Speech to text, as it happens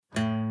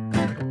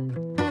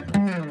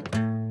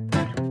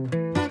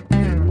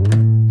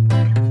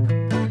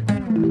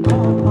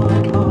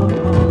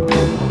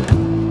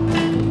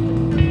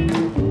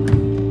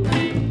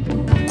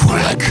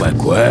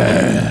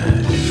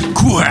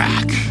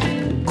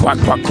Quack,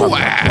 quack, quack,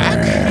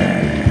 quack.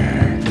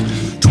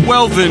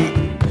 12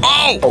 and...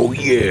 Oh,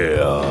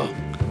 yeah.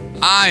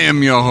 I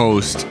am your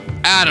host,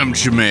 Adam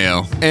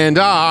Jamail. And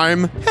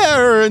I'm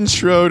Aaron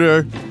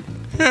Schroeder.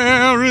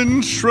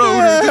 Aaron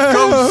Schroeder, the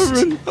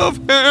ghost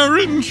of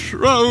Aaron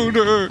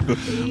Schroeder.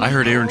 I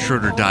heard Aaron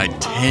Schroeder died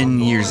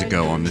 10 years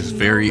ago on this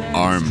very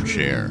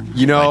armchair.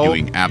 You know, by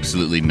doing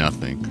absolutely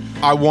nothing.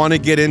 I want to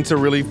get into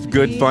really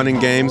good fun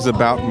and games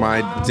about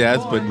my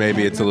death, but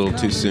maybe it's a little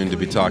too soon to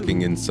be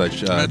talking in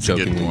such That's a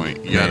joking good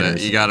point.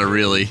 manners. You gotta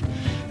really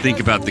think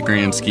about the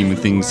grand scheme of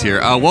things here.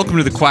 Welcome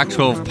to the Quack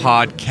 12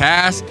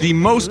 podcast, the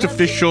most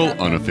official,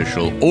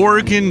 unofficial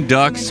Oregon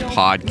Ducks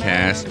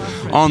podcast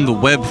on the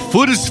web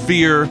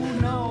footosphere.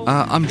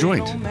 I'm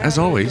joined, as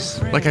always,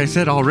 like I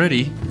said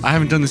already, I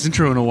haven't done this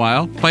intro in a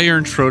while, by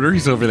Aaron Schroeder.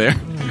 He's over there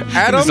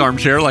Adam? in his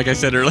armchair, like I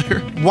said earlier.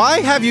 Why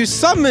have you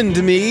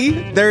summoned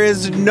me? There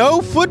is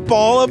no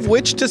football of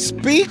which to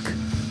speak.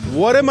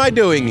 What am I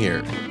doing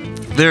here?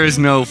 There is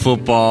no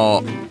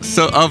football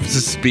to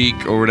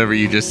speak, or whatever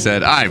you just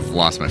said. I've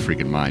lost my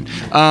freaking mind.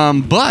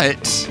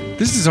 But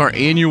this is our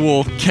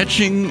annual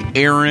Catching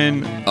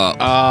Aaron Up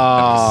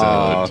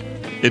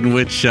episode, in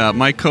which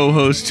my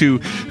co-host,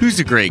 who's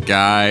a great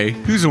guy,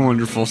 who's a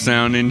wonderful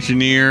sound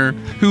engineer,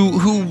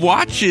 who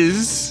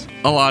watches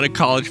a lot of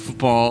college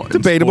football and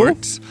Debatable.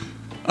 sports,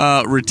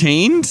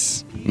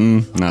 retains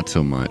not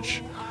so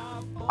much.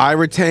 I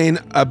retain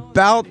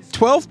about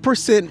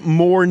 12%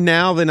 more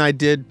now than I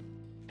did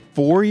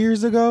 4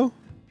 years ago.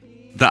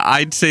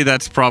 I'd say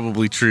that's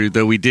probably true,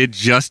 though we did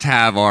just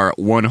have our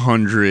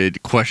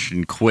 100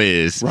 question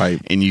quiz. Right.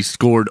 And you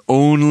scored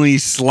only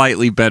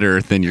slightly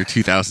better than your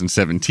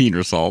 2017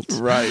 results.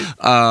 Right.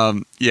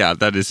 Yeah,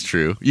 that is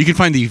true. You can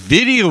find the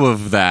video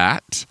of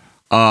that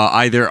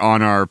either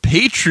on our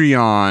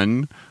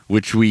Patreon,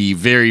 which we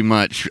very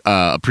much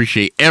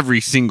appreciate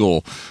every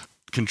single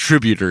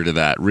contributor to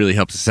that. Really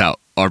helps us out.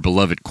 Our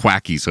beloved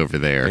Quackies over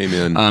there.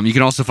 Amen. You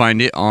can also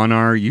find it on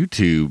our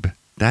YouTube.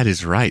 That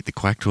is right, the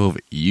Quack 12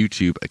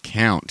 YouTube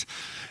account.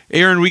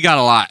 Aaron, we got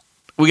a lot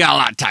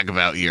to talk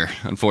about here,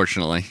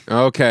 unfortunately.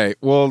 Okay.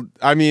 Well,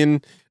 I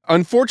mean,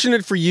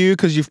 unfortunate for you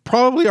because you've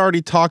probably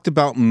already talked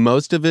about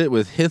most of it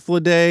with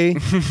Hythloday.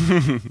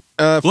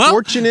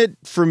 Fortunate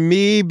for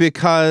me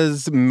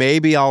because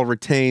maybe I'll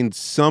retain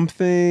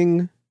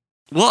something.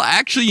 Well,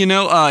 actually,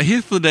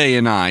 Hythloday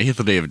and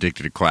Hythloday of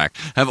Addicted to Quack,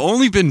 have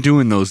only been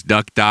doing those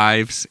duck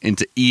dives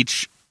into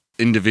each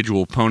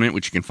individual opponent,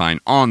 which you can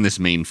find on this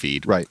main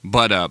feed. Right.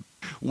 But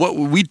what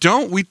we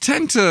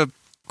tend to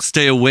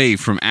stay away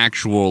from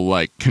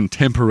actual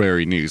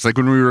contemporary news. Like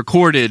when we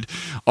recorded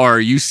our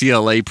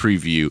UCLA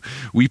preview,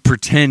 we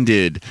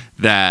pretended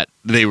that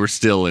they were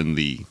still in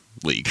the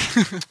league.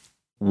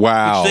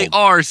 Wow. Which they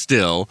are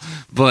still,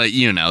 but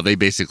they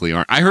basically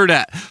aren't. I heard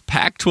at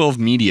Pac-12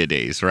 Media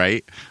Days,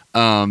 right?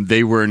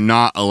 They were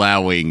not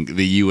allowing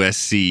the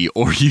USC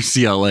or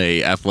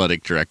UCLA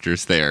athletic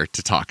directors there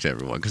to talk to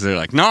everyone because they're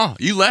like, "No,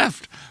 you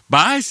left.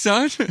 Bye,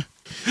 son."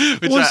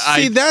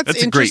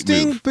 That's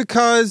interesting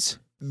because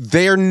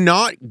they're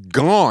not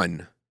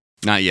gone.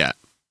 Not yet.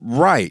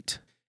 Right.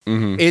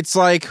 Mm-hmm. It's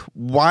like,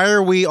 why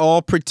are we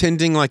all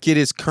pretending like it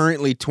is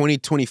currently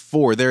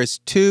 2024? There is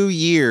 2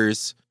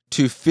 years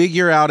to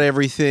figure out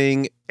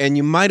everything, and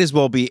you might as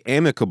well be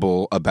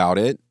amicable about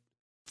it.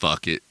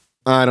 Fuck it.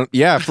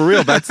 Yeah, for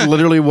real. That's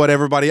literally what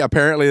everybody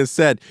apparently has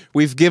said.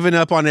 We've given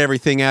up on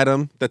everything,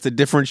 Adam. That's a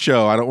different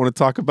show. I don't want to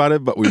talk about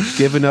it, but we've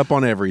given up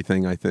on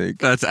everything, I think.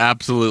 That's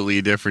absolutely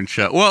a different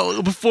show.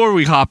 Well, before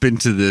we hop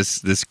into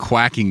this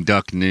quacking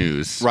duck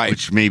news, right,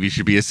 which maybe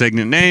should be a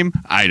segment name,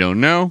 I don't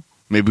know.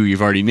 Maybe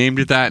we've already named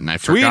it that, and I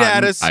forgot. Tweet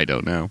at us. I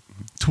don't know.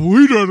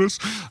 Tweet at us.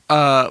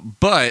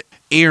 But,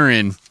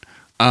 Aaron,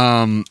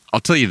 I'll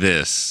tell you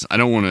this. I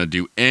don't want to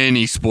do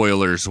any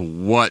spoilers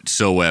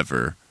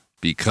whatsoever.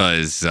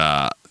 Because,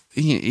 when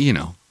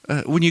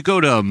you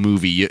go to a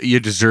movie, you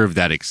deserve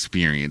that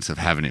experience of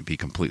having it be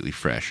completely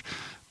fresh.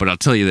 But I'll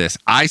tell you this.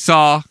 I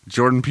saw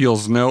Jordan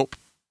Peele's Nope.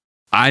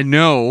 I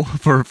know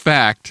for a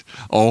fact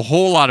a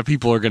whole lot of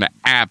people are going to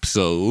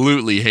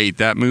absolutely hate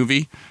that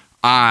movie.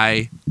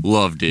 I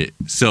loved it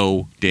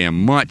so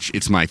damn much.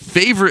 It's my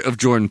favorite of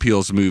Jordan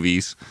Peele's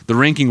movies. The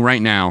ranking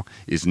right now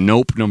is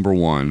Nope number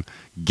 1,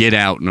 Get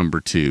Out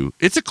number 2.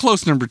 It's a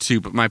close number 2,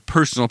 but my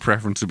personal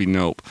preference would be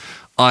Nope.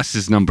 Us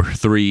is number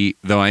 3,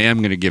 though I am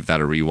going to give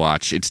that a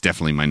rewatch. It's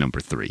definitely my number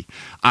 3.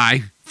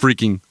 I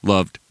freaking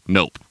loved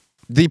Nope.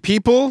 The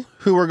people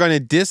who are going to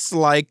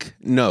dislike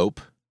Nope,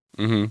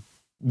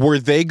 were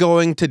they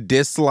going to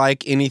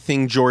dislike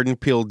anything Jordan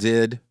Peele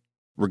did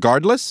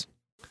regardless?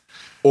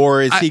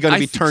 Or is he going to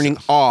be turning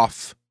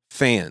off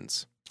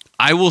fans?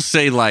 I will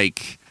say,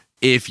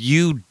 if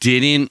you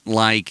didn't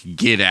like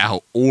Get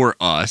Out or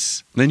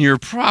Us, then you're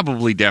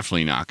probably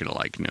definitely not going to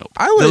like Nope.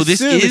 I would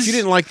assume if you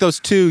didn't like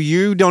those two,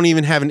 you don't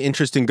even have an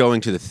interest in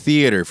going to the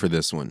theater for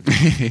this one.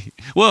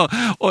 well,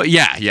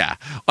 yeah.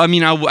 I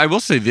mean, I will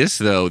say this,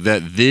 though,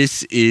 that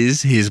this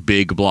is his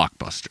big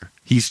blockbuster.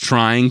 He's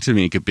trying to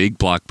make a big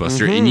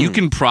blockbuster, and you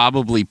can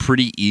probably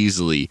pretty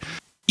easily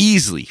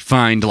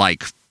find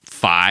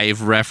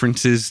 5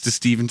 references to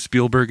Steven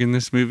Spielberg in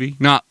this movie.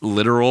 Not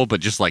literal,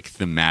 but just like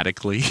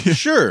thematically.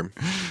 Sure.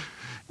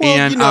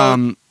 Well,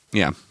 And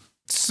yeah.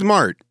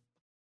 Smart.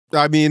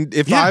 I mean,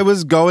 if I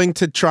was going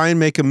to try and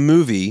make a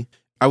movie,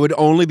 I would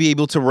only be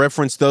able to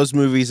reference those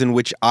movies in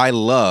which I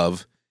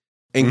love.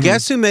 And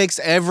guess who makes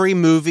every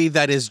movie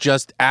that is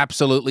just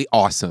absolutely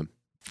awesome?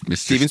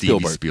 Mr.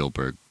 Steven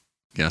Spielberg.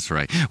 That's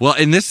right. Well,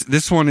 and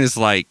this one is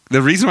like,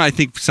 the reason I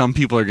think some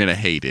people are going to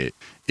hate it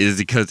is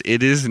because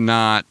it is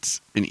not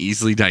an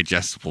easily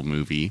digestible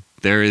movie.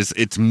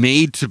 It's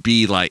made to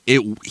be like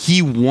it.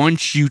 He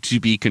wants you to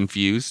be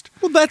confused.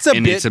 Well, that's a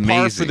bit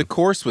par for the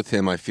course with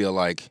him. I feel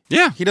like,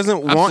 he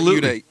doesn't want you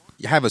to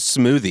have a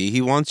smoothie.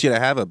 He wants you to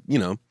have a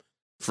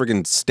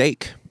friggin'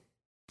 steak.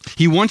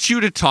 He wants you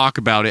to talk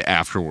about it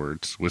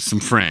afterwards with some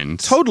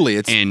friends.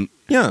 Totally,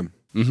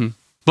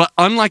 But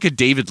unlike a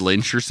David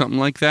Lynch or something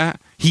like that,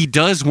 he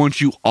does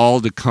want you all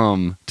to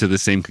come to the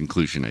same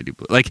conclusion. I do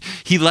believe. Like,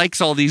 he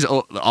likes all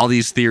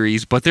these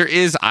theories, but there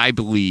is, I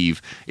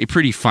believe, a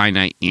pretty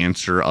finite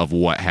answer of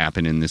what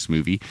happened in this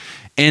movie.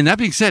 And that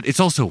being said, it's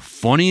also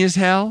funny as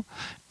hell.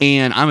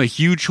 And I'm a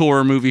huge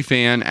horror movie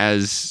fan,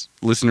 as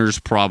listeners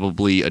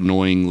probably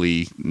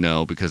annoyingly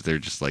know, because they're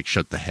just like,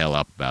 shut the hell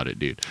up about it,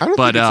 dude. I don't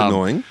think it's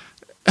annoying.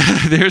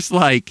 There's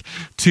like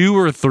 2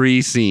 or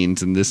 3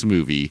 scenes in this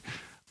movie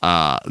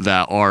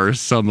that are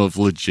some of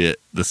legit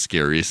the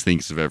scariest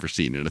things I've ever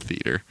seen in a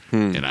theater,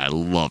 and I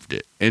loved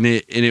it. And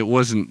it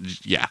wasn't,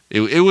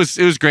 it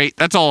was great.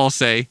 That's all I'll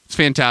say. It's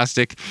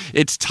fantastic.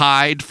 It's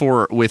tied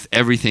with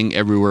Everything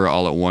Everywhere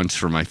All at Once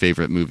for my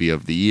favorite movie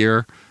of the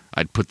year.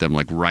 I'd put them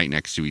like right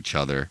next to each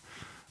other.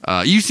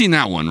 You've seen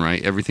that one,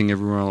 right? Everything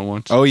Everywhere All at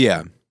Once? Oh,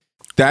 yeah.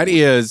 That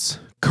is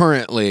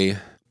currently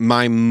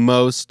my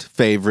most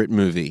favorite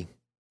movie.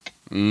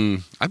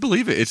 I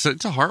believe it. It's a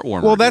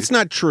heartwarmer. Well, that's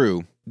not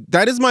true.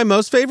 That is my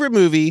most favorite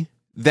movie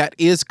that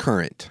is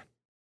current.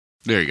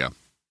 There you go.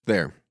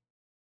 There.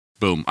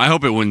 Boom. I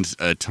hope it wins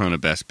a ton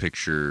of Best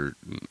Picture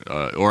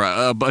or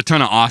a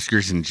ton of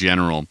Oscars in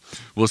general.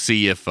 We'll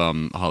see if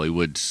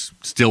Hollywood's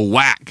still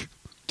whack.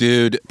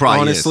 Dude,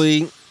 Probably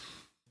honestly,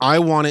 I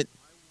want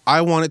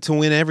it to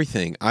win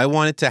everything. I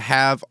want it to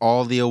have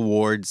all the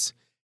awards,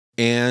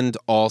 and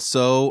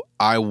also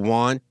I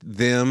want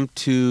the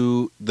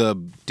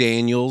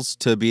Daniels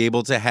to be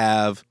able to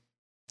have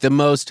the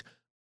most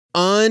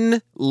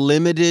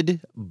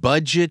unlimited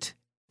budget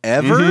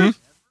ever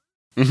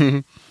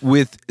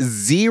with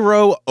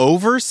zero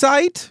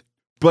oversight,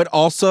 but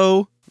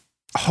also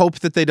hope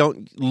that they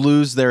don't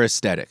lose their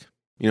aesthetic.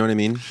 You know what I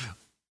mean?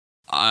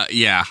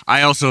 Yeah,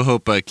 I also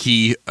hope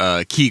Ki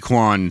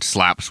Kwan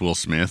slaps Will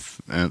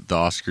Smith at the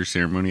Oscar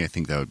ceremony. I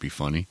think that would be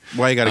funny.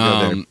 Why you gotta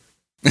go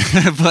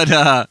there? But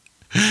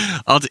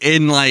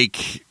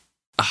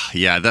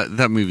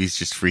that movie's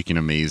just freaking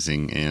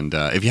amazing. And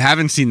if you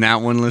haven't seen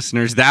that one,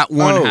 listeners, that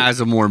one has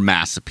a more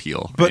mass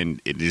appeal,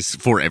 and it is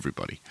for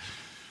everybody.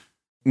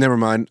 Never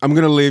mind. I'm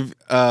gonna leave.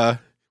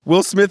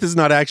 Will Smith is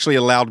not actually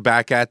allowed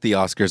back at the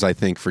Oscars, I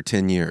think, for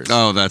 10 years.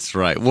 Oh, that's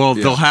right. Well,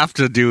 they'll have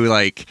to do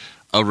like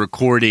a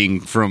recording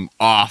from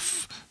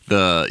off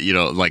the,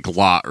 like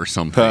lot or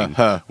something,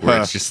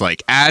 where it's just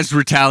like, as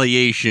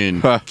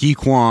retaliation, Ki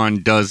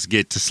Kwan does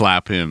get to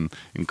slap him,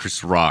 and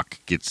Chris Rock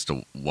gets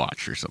to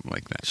watch or something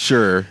like that.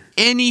 Sure.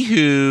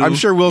 Anywho, I'm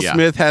sure Will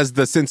Smith has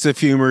the sense of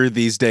humor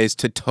these days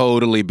to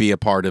totally be a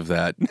part of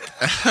that.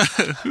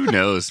 Who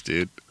knows,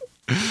 dude?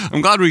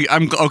 I'm glad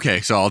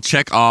okay. So I'll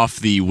check off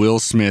the Will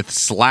Smith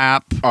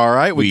slap. All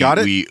right, we got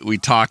it. We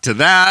talked to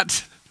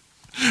that.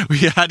 We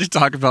had to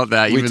talk about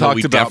that. We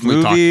talked about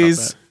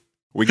movies.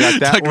 We got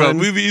that talked about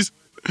movies.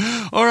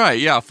 All right,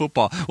 yeah,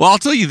 football. Well, I'll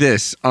tell you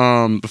this.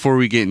 Before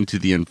we get into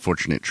the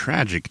unfortunate,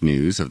 tragic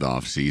news of the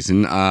off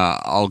season,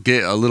 I'll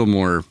get a little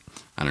more,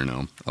 I don't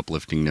know,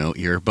 uplifting note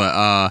here.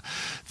 But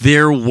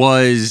there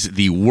was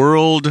the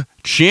World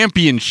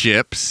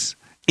Championships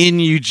in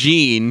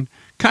Eugene,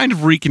 kind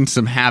of wreaking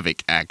some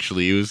havoc,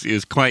 actually. It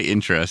was quite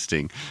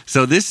interesting.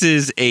 So this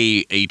is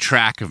a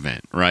track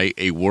event, right?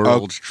 A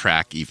world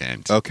track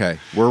event. Okay,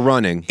 we're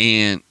running.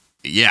 And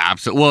yeah,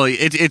 absolutely. Well,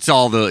 it's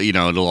all the,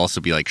 it'll also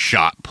be like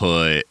shot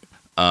put,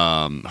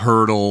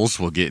 hurdles.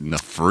 We'll get into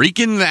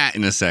freaking that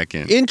in a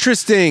second.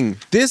 Interesting.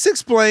 This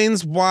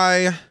explains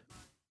why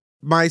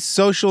my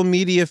social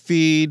media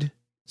feed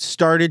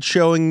started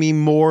showing me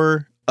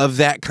more of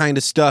that kind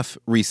of stuff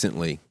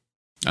recently.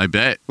 I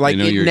bet. Like,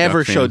 it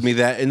never showed me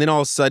that. And then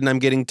all of a sudden, I'm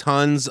getting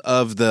tons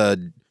of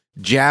the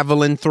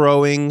javelin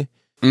throwing.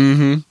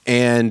 Mm-hmm.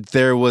 And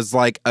there was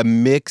like a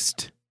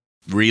mixed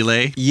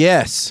relay.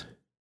 Yes.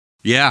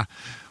 Yeah.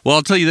 Well,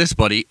 I'll tell you this,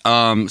 buddy.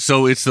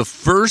 So it's the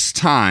first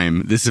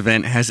time this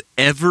event has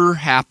ever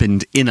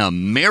happened in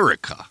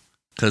America,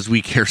 because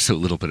we care so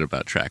little bit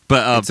about track.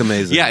 But it's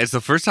amazing. Yeah, it's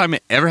the first time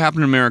it ever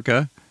happened in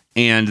America.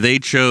 And they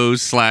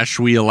chose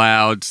 /we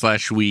allowed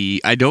 /we.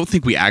 I don't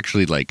think we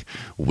actually like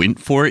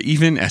went for it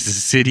even as a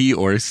city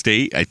or a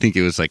state. I think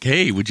it was like,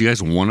 hey, would you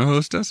guys want to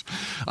host us?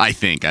 I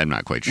think. I'm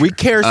not quite sure. We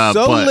care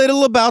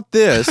little about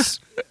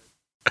this,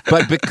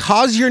 but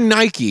because you're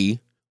Nike,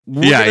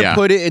 We're going to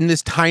put it in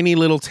this tiny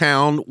little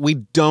town. We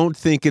don't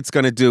think it's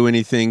going to do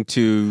anything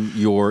to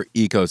your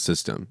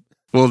ecosystem.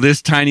 Well,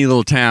 this tiny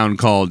little town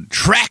called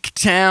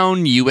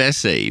Tracktown,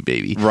 USA,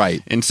 baby.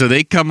 Right. And so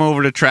they come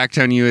over to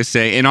Tracktown,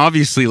 USA, and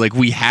obviously, like,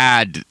 we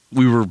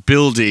were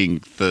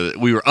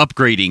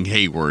upgrading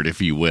Hayward, if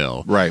you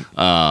will. Right.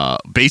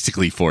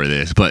 Basically for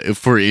this, but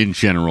for, in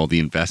general, the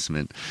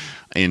investment.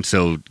 And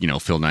so,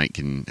 Phil Knight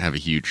can have a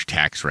huge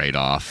tax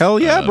write-off. Hell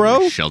yeah,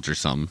 bro. Shelter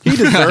some. He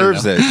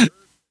deserves it.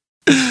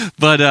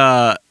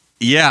 But,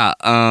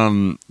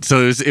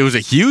 so it was a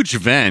huge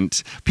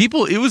event.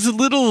 It was a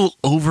little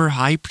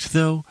overhyped,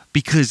 though,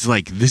 because,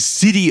 like, the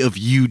city of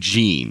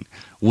Eugene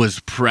was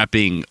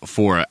prepping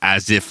for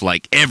as if,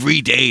 like, every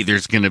day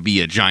there's going to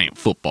be a giant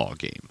football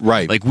game.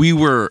 Right. Like,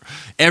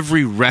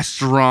 every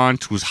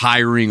restaurant was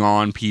hiring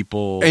on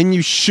people. And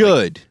you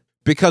should,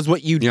 because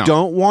what you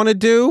don't want to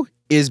do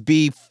is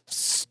be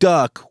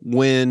stuck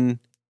when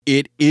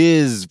it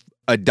is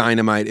a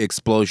dynamite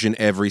explosion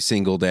every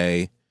single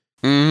day.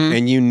 Mm-hmm.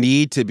 And you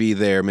need to be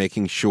there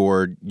making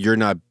sure you're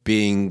not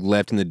being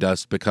left in the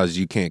dust because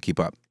you can't keep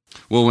up.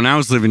 Well, when I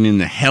was living in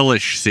the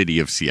hellish city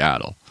of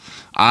Seattle,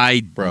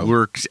 I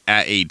worked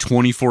at a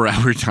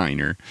 24-hour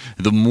diner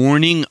the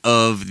morning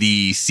of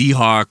the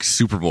Seahawks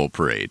Super Bowl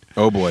parade.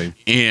 Oh, boy.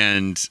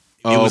 And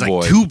it was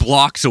like 2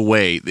 blocks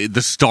away.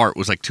 The start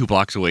was like 2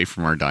 blocks away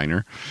from our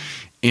diner.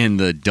 And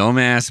the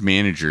dumbass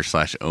manager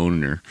 /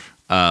 owner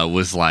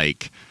was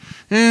like,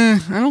 I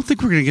don't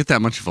think we're going to get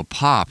that much of a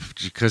pop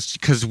because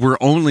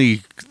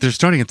they're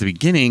starting at the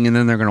beginning and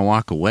then they're going to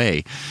walk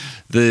away.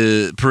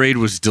 The parade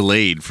was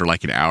delayed for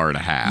like an hour and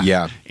a half.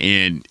 Yeah.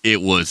 And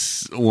it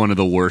was one of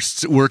the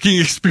worst working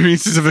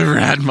experiences I've ever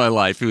had in my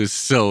life. It was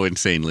so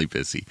insanely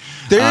busy.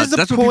 There is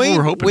a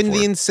point when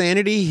the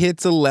insanity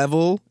hits a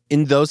level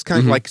in those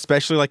kinds, like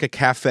especially like a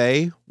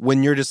cafe,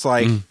 when you're just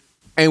like,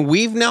 and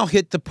we've now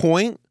hit the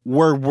point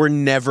where we're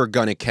never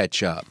going to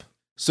catch up.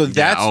 So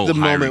that's the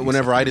moment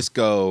whenever I just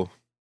go,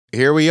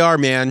 here we are,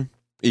 man.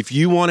 If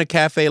you want a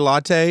cafe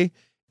latte,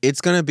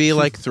 it's going to be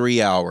like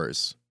 3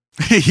 hours.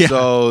 Yeah.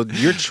 So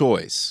your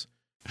choice.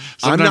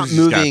 Sometimes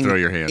I'm not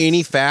moving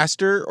any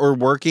faster or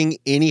working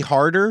any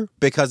harder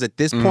because at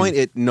this point,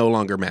 it no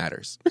longer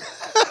matters.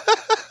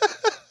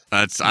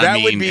 That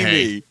would be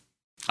me.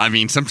 I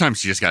mean,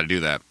 sometimes you just got to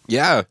do that.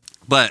 Yeah.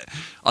 But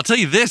I'll tell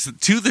you this,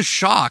 to the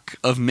shock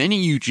of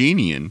many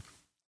Eugenian,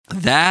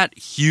 that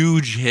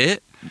huge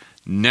hit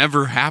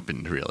never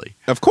happened, really.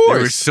 Of course.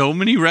 There were so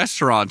many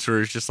restaurants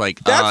where it's just like...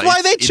 That's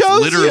why they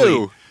chose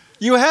you.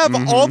 You have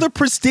all the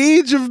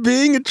prestige of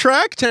being a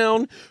track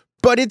town,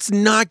 but it's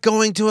not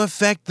going to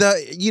affect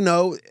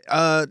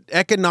the,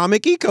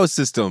 economic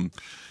ecosystem.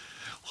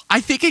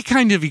 I think it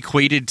kind of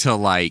equated to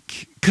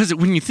like... Because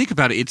when you think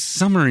about it, it's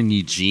summer in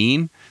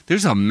Eugene.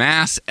 There's a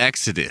mass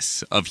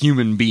exodus of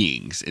human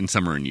beings in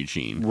summer in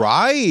Eugene.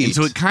 Right. And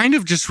so it kind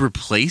of just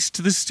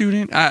replaced the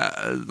student,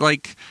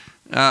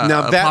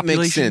 now that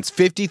population. makes sense.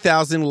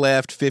 50,000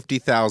 left,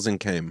 50,000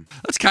 came.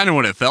 That's kind of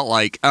what it felt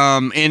like.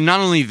 And not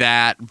only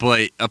that,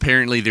 but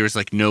apparently there was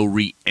like no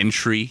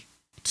re-entry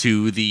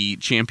to the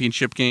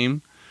championship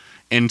game.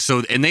 And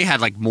they had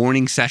like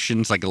morning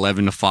sessions, like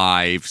 11 to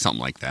 5, something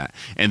like that.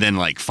 And then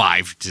like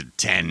 5 to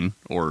 10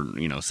 or,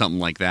 something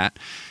like that.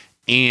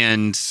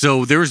 And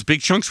so there was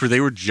big chunks where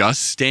they were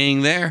just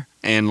staying there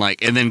and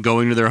then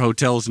going to their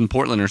hotels in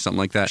Portland or something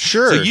like that.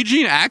 Sure. So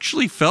Eugene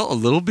actually felt a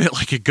little bit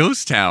like a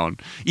ghost town,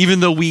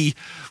 even though we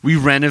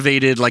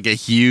renovated like a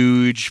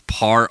huge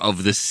part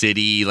of the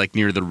city, like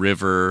near the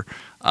river.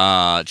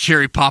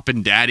 Cherry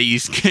Poppin'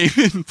 Daddies came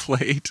and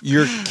played.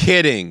 You're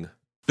kidding.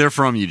 They're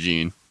from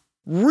Eugene.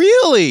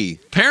 Really?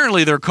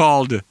 Apparently they're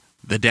called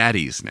the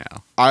Daddies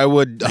now. I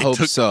would hope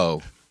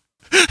so.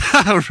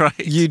 Right.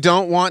 You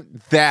don't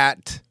want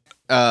that.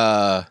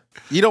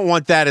 You don't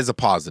want that as a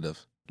positive.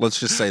 Let's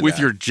just say with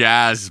that. your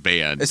jazz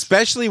band,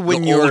 especially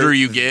when the older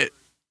you get.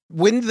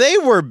 When they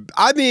were,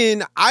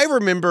 I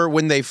remember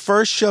when they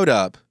first showed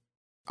up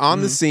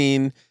on the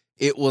scene.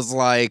 It was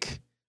like,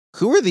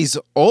 who are these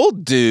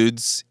old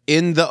dudes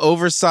in the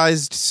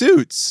oversized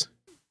suits?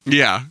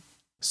 Yeah.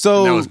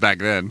 So that was back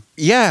then.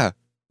 Yeah,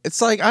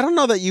 it's like I don't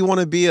know that you want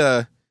to be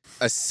a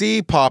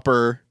C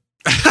popper.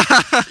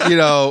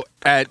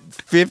 At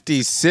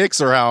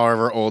 56 or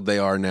however old they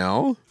are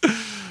now.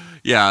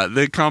 Yeah,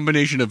 the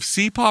combination of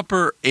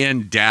C-popper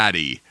and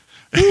daddy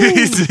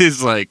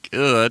is like,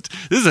 this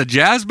is a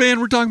jazz band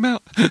we're talking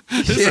about?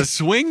 This is a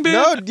swing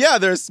band? No, yeah,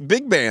 there's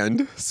big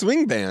band,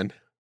 swing band.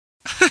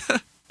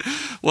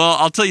 Well,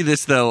 I'll tell you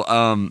this, though.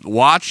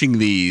 Watching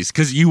these,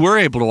 because you were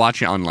able to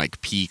watch it on, like,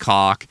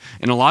 Peacock,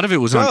 and a lot of it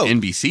was on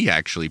NBC,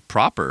 actually,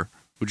 proper,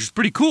 which is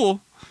pretty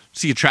cool.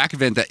 See a track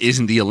event that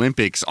isn't the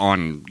Olympics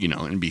on,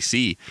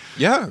 NBC.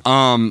 Yeah.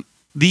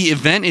 The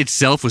event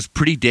itself was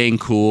pretty dang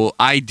cool.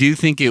 I do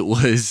think it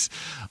was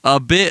a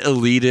bit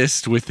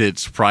elitist with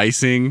its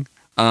pricing.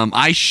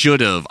 I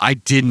should have. I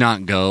did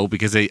not go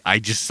because I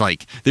just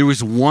there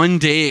was one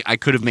day I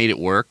could have made it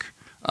work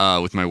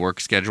with my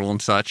work schedule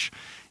and such.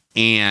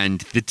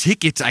 And the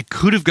tickets, I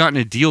could have gotten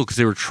a deal because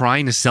they were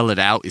trying to sell it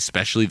out,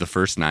 especially the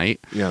first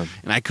night. Yeah.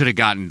 And I could have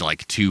gotten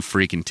like 2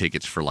 freaking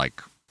tickets for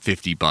like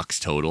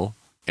 $50 total.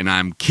 And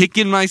I'm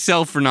kicking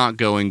myself for not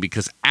going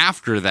because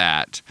after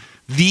that,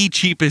 the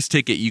cheapest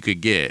ticket you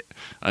could get,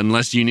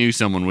 unless you knew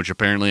someone, which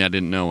apparently I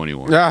didn't know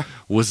anyone,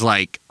 was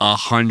like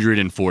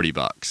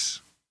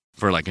 $140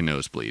 for like a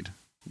nosebleed,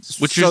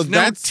 which is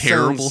no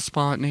terrible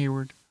spot in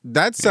Hayward.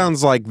 That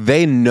sounds like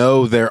they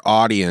know their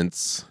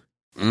audience.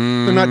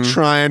 They're not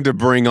trying to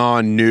bring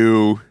on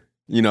new,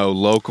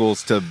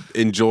 locals to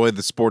enjoy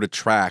the sport of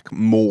track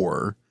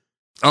more.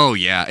 Oh,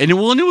 yeah. And it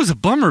was a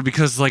bummer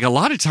because, like, a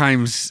lot of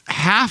times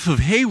half of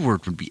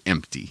Hayward would be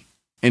empty.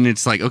 And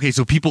it's like, okay,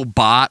 so people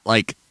bought,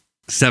 like,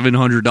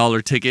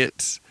 $700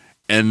 tickets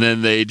and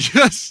then they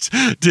just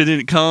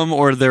didn't come,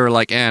 or they were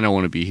like, I don't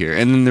want to be here.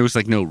 And then there was,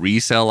 like, no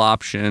resale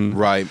option.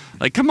 Right.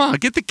 Like, come on,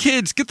 get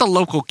the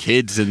local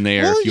kids in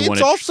there if you want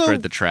to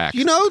spread the track.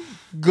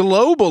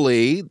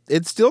 Globally,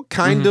 it's still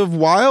kind of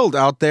wild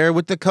out there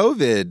with the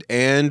COVID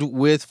and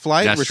with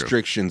flight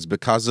restrictions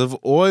because of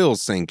oil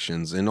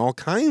sanctions and all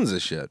kinds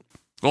of shit.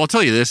 Well, I'll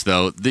tell you this,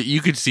 though, that you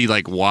could see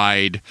like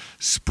wide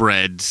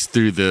spreads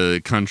through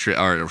the country,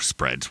 or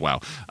spreads, wow.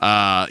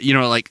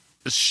 Like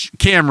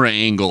camera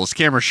angles,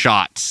 camera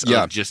shots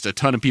of just a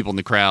ton of people in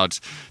the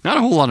crowds. Not a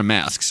whole lot of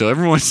masks, so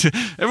everyone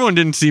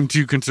didn't seem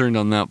too concerned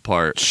on that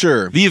part.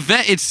 Sure. The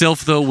event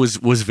itself, though, was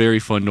very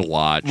fun to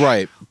watch.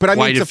 Right. But I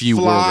mean, to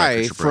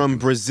fly from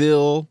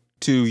Brazil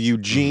to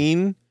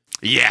Eugene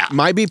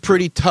might be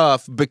pretty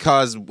tough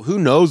because who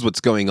knows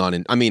what's going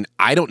on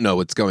I don't know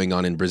what's going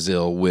on in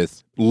Brazil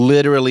with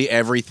literally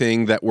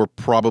everything that we're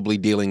probably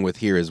dealing with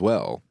here as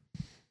well.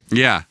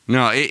 Yeah,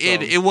 no,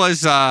 it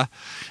was a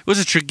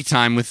tricky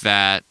time with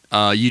that.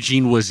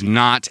 Eugene was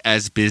not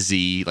as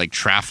busy, like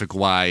traffic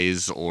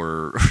wise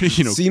or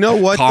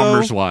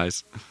commerce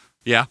wise.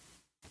 Yeah.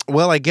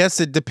 Well, I guess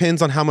it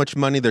depends on how much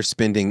money they're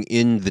spending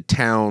in the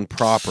town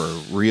proper.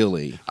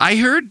 Really, I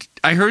heard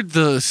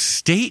the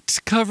state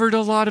covered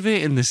a lot of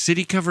it and the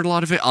city covered a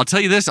lot of it. I'll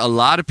tell you this: a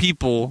lot of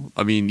people.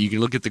 I mean, you can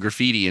look at the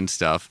graffiti and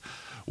stuff.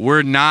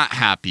 We're not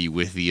happy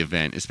with the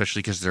event,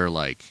 especially because they're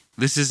like,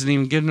 this isn't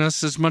even getting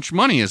us as much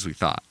money as we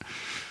thought.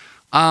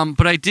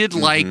 But I did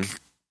like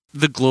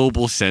the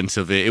global sense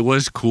of it. It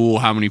was cool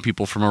how many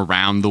people from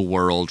around the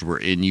world were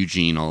in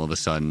Eugene all of a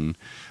sudden.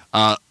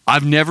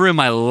 I've never in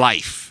my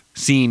life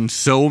seen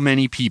so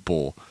many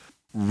people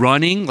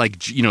running,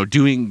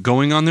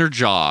 going on their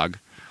jog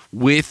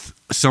with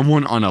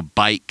someone on a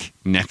bike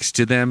next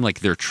to them,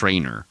 like their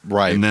trainer,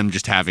 right, and them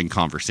just having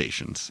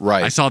conversations.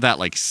 Right. I saw that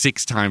like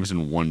 6 times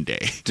in one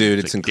day. Dude,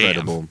 it's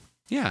incredible. Damn.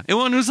 Yeah. It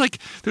was like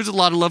there's a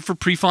lot of love for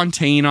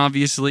Prefontaine,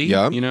 obviously.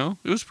 Yeah.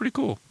 It was pretty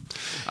cool.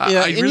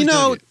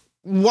 Yeah,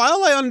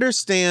 while I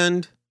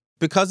understand,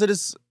 because it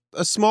is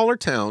a smaller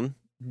town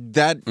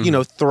that,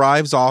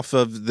 thrives off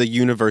of the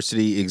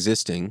university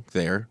existing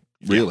there,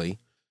 really. Yeah,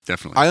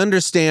 definitely. I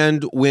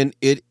understand when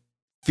it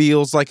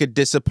feels like a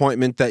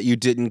disappointment that you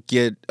didn't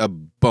get a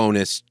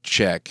bonus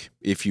check,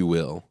 if you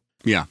will.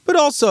 Yeah. But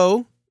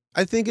also,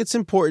 I think it's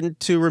important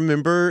to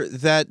remember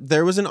that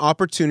there was an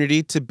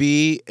opportunity to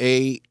be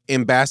a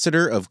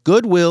ambassador of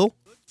goodwill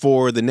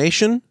for the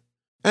nation,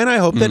 and I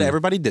hope that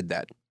everybody did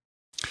that.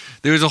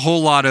 There was a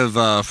whole lot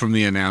of from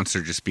the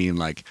announcer just being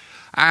like,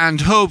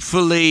 and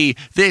hopefully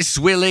this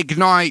will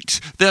ignite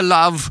the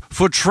love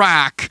for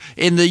track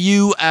in the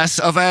US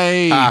of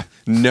A.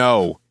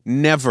 No,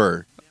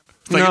 never.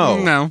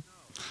 No.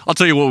 I'll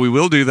tell you what we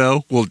will do,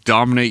 though. We'll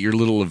dominate your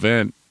little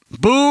event.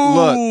 Boom!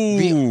 Look,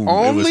 the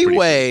only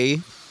way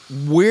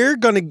we're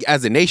going to,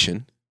 as a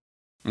nation,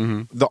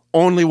 the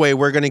only way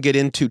we're going to get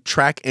into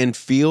track and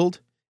field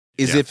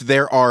is if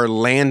there are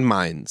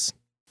landmines.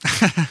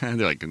 They're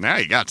like, now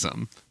you got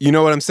something. You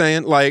know what I'm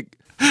saying? Like,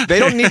 they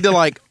don't need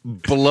to,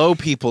 blow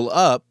people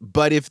up,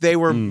 but if they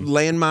were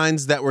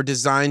landmines that were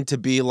designed to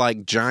be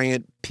like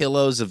giant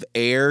pillows of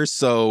air,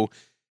 so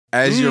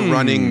as you're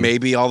running,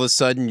 maybe all of a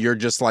sudden you're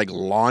just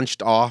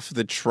launched off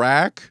the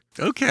track.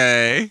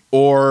 Okay.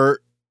 Or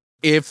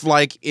if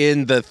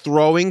in the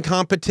throwing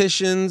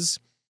competitions,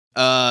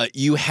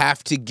 you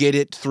have to get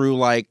it through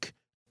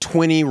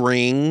 20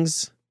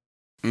 rings.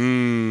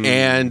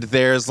 And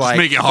there's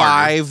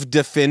 5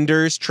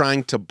 defenders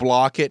trying to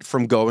block it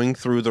from going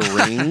through the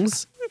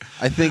rings.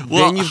 I think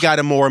then you've got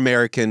a more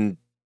American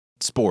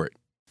sport.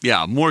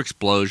 Yeah, more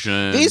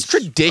explosions. These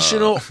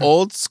traditional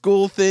old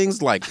school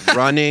things like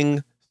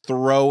running,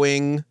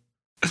 throwing,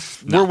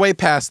 we're way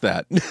past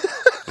that.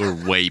 We're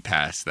way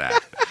past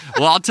that.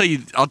 Well, I'll tell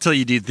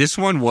you, dude, this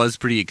one was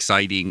pretty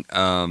exciting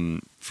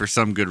for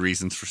some good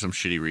reasons, for some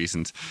shitty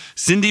reasons.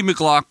 Cindy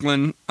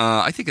McLaughlin,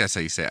 I think that's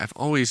how you say it.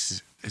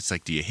 It's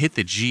like, do you hit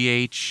the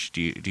GH?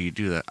 Do you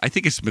do that? I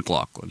think it's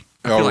McLaughlin.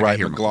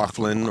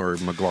 McLaughlin or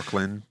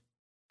McLaughlin.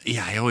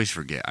 Yeah, I always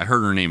forget. I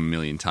heard her name a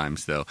million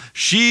times, though.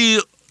 She,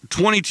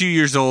 22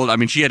 years old. I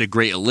mean, she had a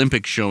great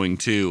Olympic showing,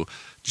 too.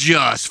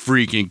 Just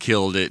freaking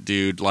killed it,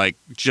 dude.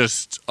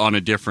 Just on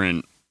a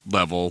different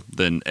level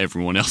than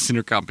everyone else in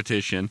her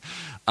competition.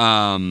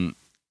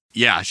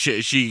 Yeah,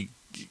 she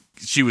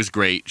she was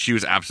great. She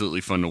was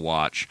absolutely fun to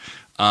watch.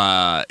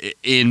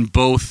 In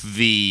both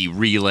the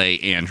relay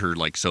and her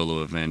like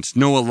solo events.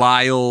 Noah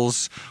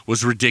Lyles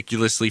was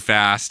ridiculously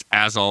fast,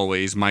 as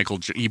always.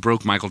 He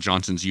broke Michael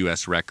Johnson's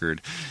U.S.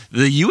 record.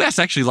 The U.S.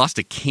 actually lost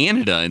to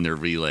Canada in their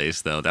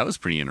relays, though. That was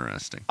pretty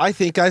interesting. I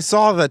think I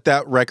saw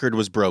that record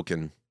was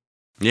broken.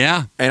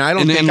 Yeah. And I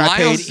don't think I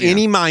paid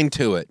any mind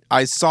to it.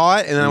 I saw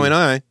it, and I went, all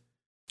right.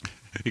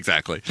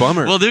 Exactly.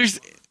 Bummer. Well,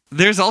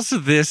 there's also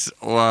this,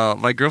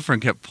 my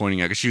girlfriend kept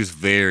pointing out, because she was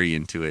very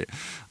into it,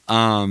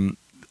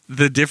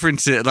 the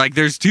difference, like,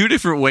 there's two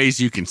different ways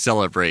you can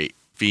celebrate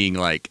being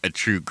like a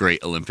true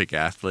great Olympic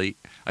athlete.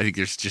 I think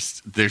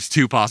there's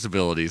two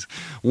possibilities.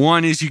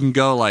 One is you can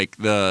go like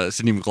the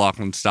Sydney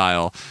McLaughlin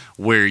style,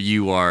 where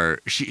you are.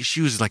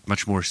 She was like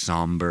much more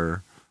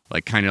somber,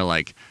 like kind of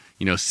like,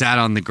 you know, sat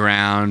on the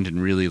ground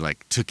and really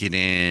like took it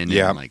in.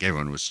 Yeah, and, like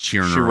everyone was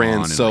cheering her on. She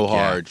ran so like,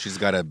 hard. Yeah. She's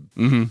got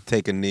to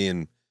take a knee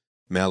and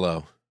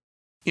mellow.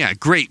 Yeah,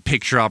 great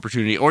picture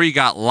opportunity. Or you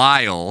got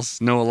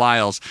Noah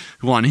Lyles,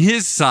 who on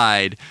his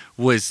side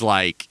was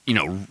like, you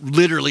know,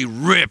 literally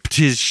ripped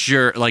his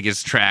shirt, like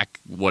his track,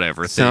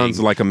 whatever. Sounds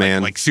like a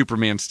man. Like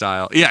Superman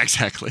style. Yeah,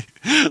 exactly.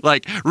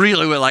 Like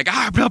really went like,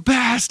 I'm the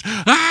best.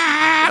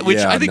 Which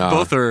I think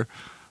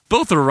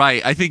both are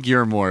right. I think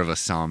you're more of a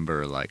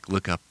somber, like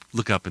look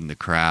up in the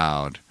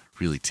crowd,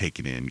 really take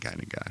it in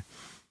kind of guy.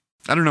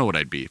 I don't know what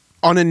I'd be.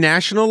 On a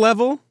national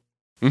level?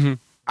 Mm-hmm.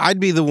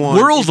 I'd be the one.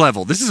 World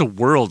level. This is a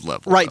world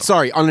level. Right. Though.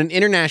 Sorry. On an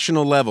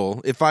international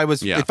level, if I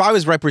was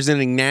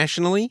representing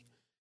nationally,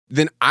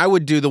 then I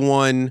would do the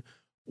one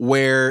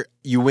where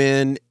you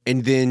win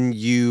and then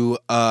you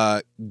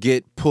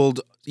get pulled.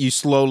 You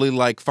slowly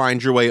like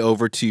find your way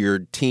over to your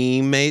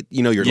teammate,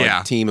 you know, your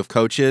like team of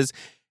coaches.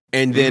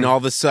 And then all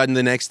of a sudden,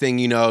 the next thing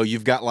you know,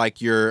 you've got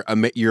like your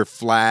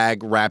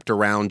flag wrapped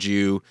around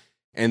you.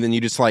 And then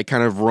you just like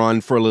kind of run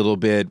for a little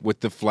bit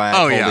with the flag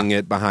holding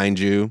it behind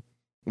you.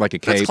 Like a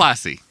cape. That's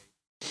classy.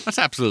 That's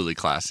absolutely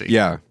classy.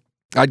 Yeah.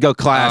 I'd go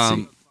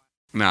classy.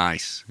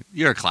 Nice.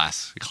 You're a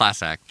class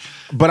act.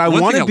 But I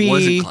want to be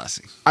wasn't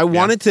classy. I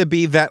want it to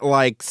be that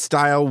like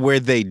style where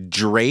they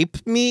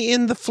drape me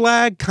in the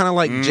flag, kind of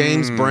like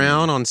James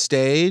Brown on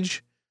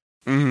stage.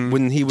 Mm-hmm.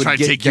 When he would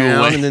get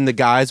down and then the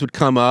guys would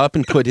come up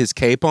and put his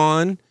cape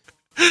on.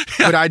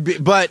 And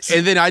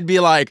then I'd be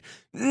like,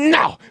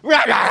 no.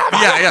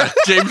 Yeah.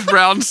 James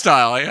Brown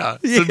style, yeah.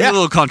 So it'd be a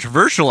little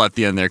controversial at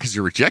the end there because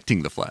you're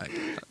rejecting the flag.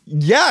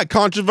 Yeah,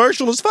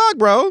 controversial as fuck,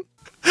 bro.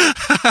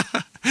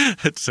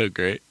 That's so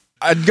great.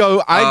 I'd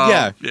go,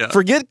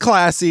 forget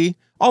classy.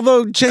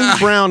 Although James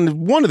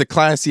Brown, one of the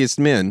classiest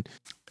men.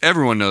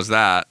 Everyone knows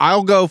that.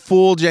 I'll go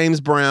full James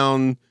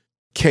Brown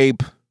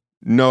cape.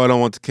 No, I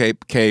don't want the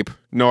cape. Cape.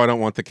 No, I don't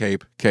want the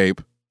cape.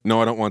 Cape.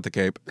 No, I don't want the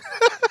cape.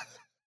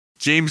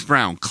 James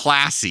Brown,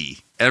 classy.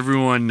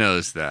 Everyone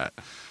knows that.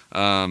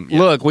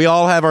 Look, we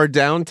all have our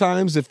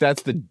downtimes. If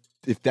that's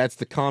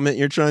the comment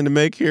you're trying to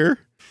make here,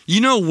 you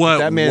know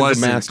what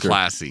wasn't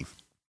classy.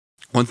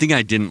 One thing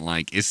I didn't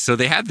like is so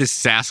they had this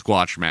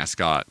Sasquatch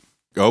mascot.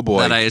 Oh boy!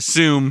 That I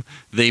assume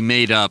they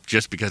made up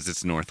just because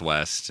it's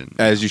Northwest, and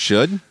as you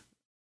should.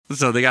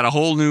 So they got a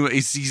whole new.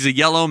 He's a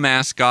yellow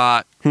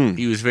mascot.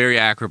 He was very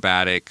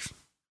acrobatic.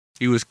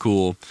 He was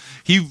cool.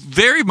 He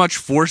very much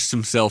forced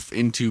himself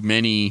into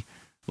many.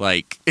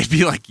 Like, it'd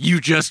be like you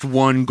just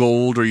won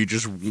gold or you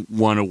just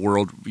won a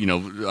world,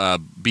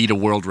 beat a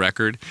world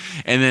record.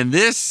 And then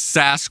this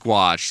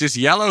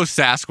yellow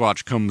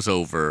Sasquatch comes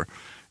over.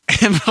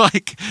 And,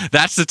 like,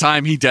 that's the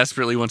time he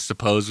desperately wants to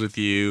pose with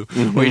you.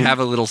 Mm-hmm. Or you have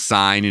a little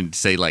sign and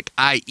say, like,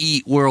 I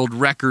eat world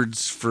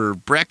records for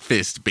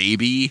breakfast,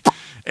 baby.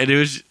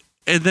 And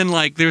then,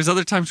 like, there's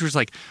other times where it's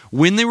like,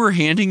 when they were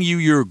handing you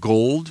your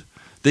gold,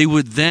 they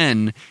would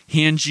then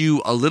hand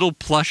you a little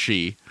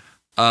plushie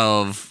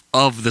of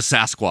the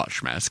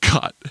Sasquatch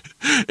mascot.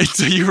 And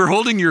so you were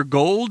holding your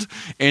gold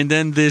and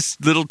then this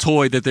little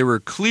toy that they were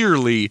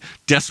clearly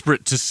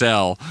desperate to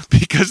sell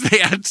because they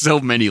had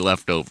so many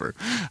left over.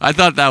 I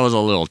thought that was a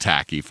little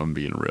tacky, if I'm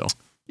being real.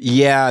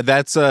 Yeah,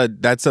 that's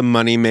a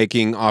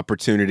money-making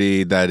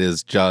opportunity that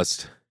is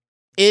just...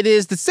 It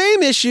is the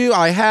same issue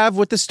I have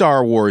with the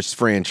Star Wars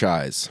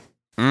franchise.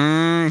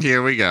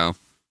 Here we go.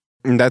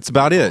 And that's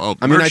about it.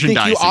 I mean, I think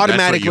you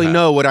automatically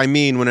know what I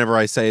mean whenever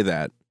I say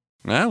that.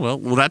 Well,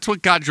 that's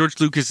what got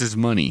George Lucas's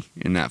money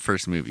in that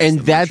first movie.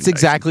 And that's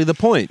exactly the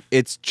point.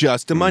 It's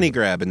just a money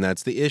grab, and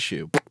that's the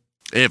issue.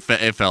 It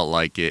felt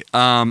like it.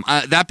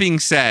 That being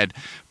said,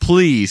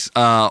 please,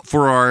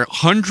 for our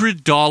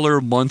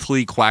 $100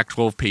 monthly Quack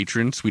 12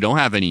 patrons, we don't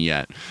have any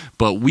yet,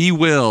 but we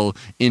will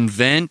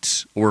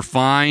invent or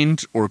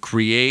find or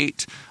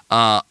create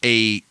a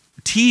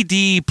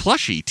TD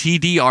plushie.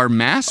 TD, our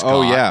mascot.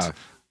 Oh, yeah.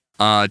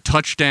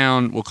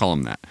 Touchdown, we'll call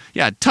him that.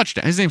 Yeah,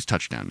 Touchdown. His name's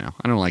Touchdown now.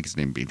 I don't like his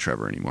name being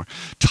Trevor anymore.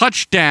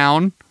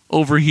 Touchdown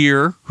over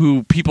here,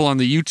 who people on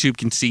the YouTube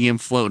can see him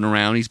floating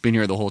around. He's been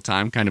here the whole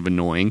time, kind of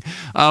annoying.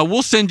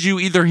 We'll send you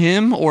either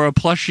him or a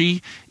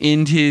plushie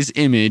in his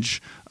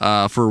image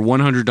for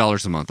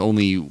 $100 a month.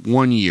 Only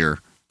 1 year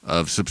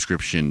of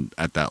subscription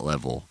at that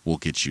level will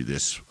get you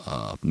this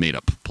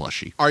made-up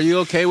plushie. Are you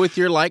okay with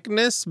your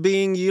likeness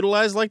being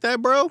utilized like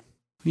that, bro?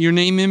 Your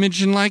name,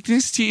 image, and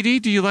likeness,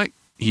 TD? Do you like?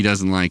 He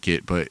doesn't like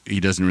it, but he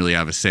doesn't really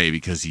have a say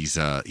because he's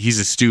a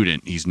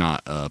student. He's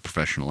not a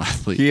professional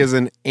athlete. He is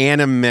an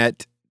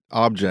animate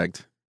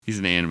object. He's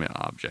an animate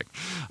object.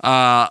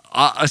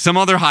 Some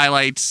other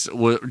highlights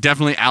were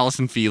definitely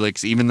Allison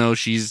Felix, even though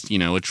she's,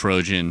 a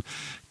Trojan.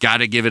 Got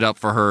to give it up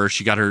for her.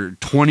 She got her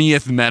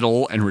 20th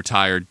medal and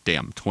retired.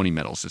 Damn, 20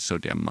 medals is so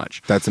damn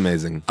much. That's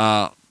amazing.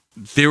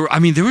 There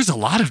was a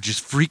lot of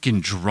just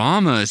freaking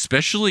drama,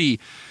 especially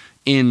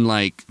in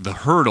like the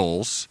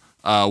hurdles.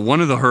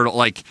 One of the hurdle,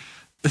 like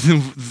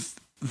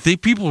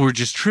people were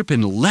just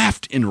tripping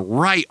left and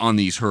right on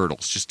these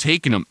hurdles, just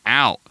taking them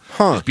out,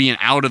 just being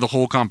out of the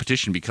whole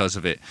competition because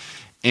of it.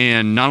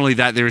 And not only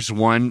that, there's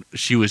one,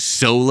 she was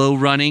solo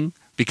running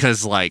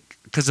because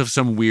of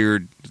some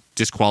weird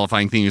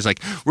disqualifying thing. It's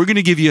like, we're going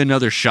to give you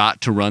another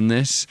shot to run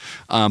this,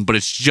 but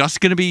it's just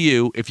going to be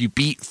you. If you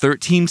beat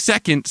 13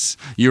 seconds,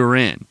 you're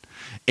in.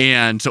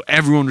 And so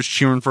everyone was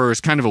cheering for her. It's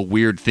kind of a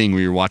weird thing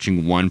where you're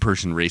watching one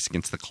person race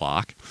against the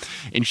clock.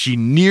 And she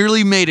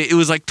nearly made it. It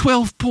was like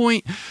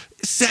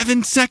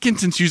 12.7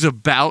 seconds and she was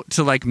about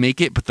to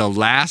make it. But the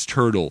last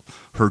hurdle,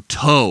 her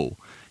toe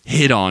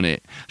hit on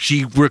it.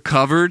 She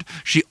recovered.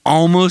 She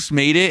almost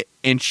made it.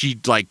 And she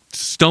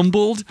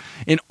stumbled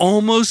and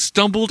almost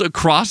stumbled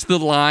across the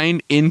line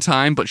in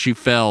time. But she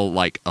fell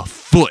like a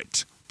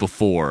foot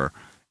before.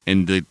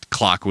 And the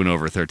clock went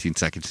over 13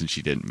 seconds and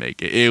she didn't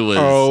make it. It was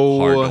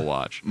hard to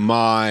watch.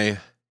 My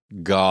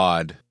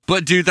God.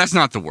 But, dude, that's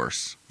not the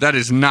worst. That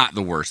is not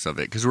the worst of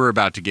it, because we're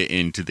about to get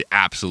into the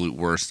absolute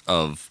worst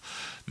of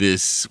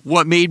this,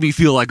 what made me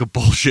feel like a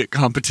bullshit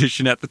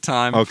competition at the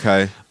time.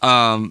 Okay.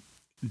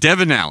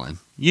 Devin Allen.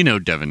 You know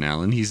Devin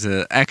Allen. He's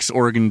an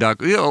ex-Oregon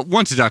Duck.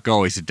 Once a Duck,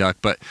 always a Duck.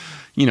 But,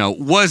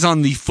 was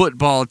on the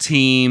football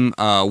team,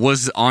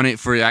 was on it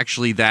for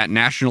actually that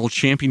national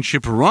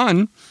championship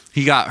run.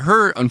 He got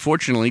hurt,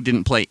 unfortunately,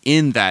 didn't play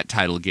in that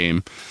title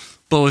game,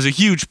 but was a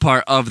huge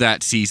part of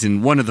that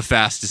season. One of the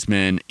fastest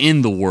men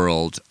in the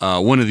world,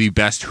 one of the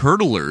best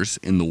hurdlers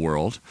in the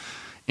world.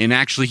 And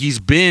actually, he's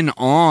been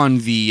on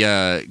the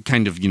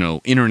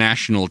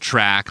international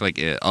track,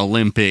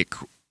 Olympic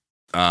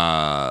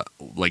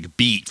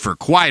beat for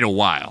quite a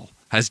while.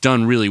 Has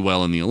done really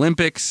well in the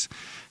Olympics.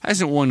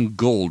 Hasn't won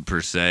gold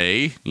per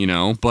se,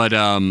 but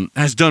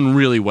has done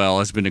really well.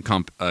 Has been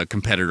a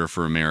competitor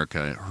for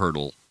America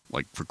hurdle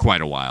for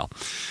quite a while.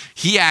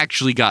 He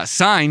actually got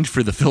signed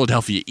for the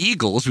Philadelphia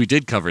Eagles. We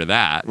did cover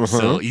that. Uh-huh.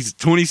 So he's a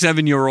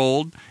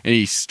 27-year-old, and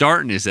he's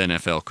starting his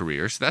NFL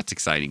career. So that's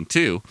exciting,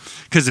 too,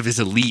 because of his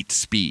elite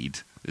speed,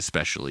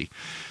 especially.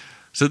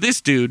 So this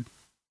dude,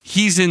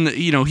 he's in the,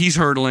 he's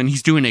hurdling.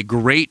 He's doing a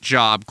great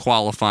job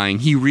qualifying.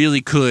 He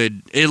really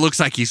could. It looks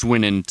like he's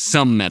winning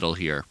some medal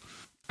here.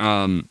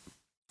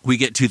 We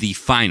get to the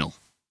final,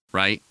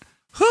 right?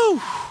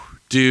 Whew,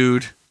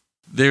 dude.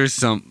 There's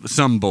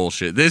some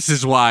bullshit. This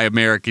is why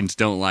Americans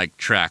don't like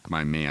track,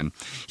 my man.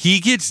 He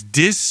gets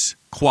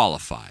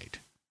disqualified.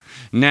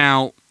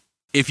 Now,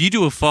 if you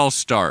do a false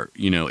start,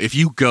 if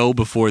you go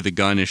before the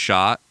gun is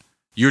shot,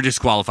 you're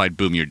disqualified.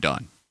 Boom, you're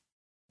done.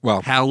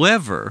 Well,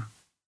 however,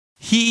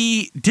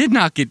 he did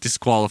not get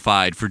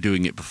disqualified for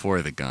doing it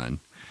before the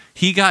gun.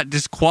 He got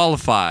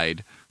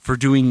disqualified for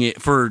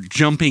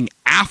jumping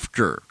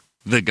after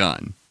the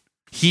gun.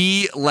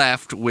 He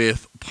left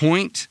with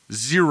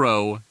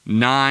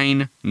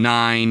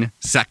 0.099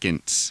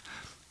 seconds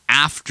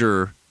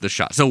after the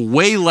shot. So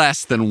way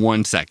less than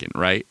 1 second,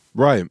 right?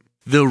 Right.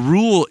 The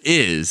rule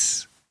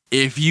is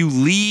if the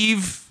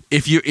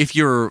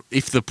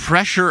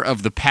pressure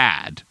of the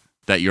pad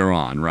that you're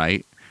on,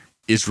 right,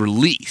 is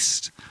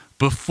released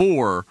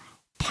before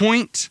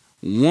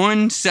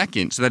 0.1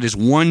 second, so that is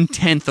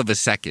 1/10 of a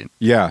second.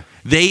 Yeah.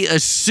 They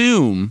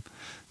assume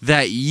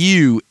that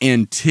you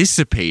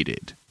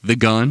anticipated the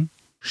gun.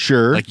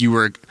 Sure. Like you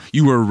were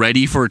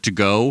ready for it to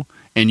go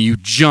and you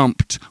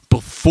jumped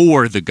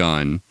before the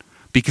gun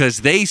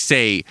because they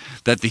say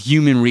that the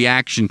human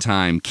reaction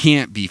time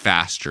can't be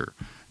faster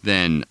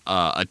than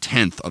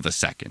 1/10 of a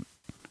second.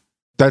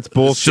 That's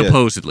bullshit.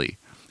 Supposedly.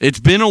 It's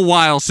been a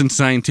while since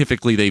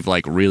scientifically they've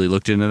really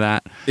looked into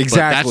that. Exactly.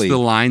 But that's the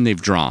line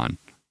they've drawn.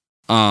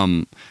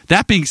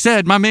 That being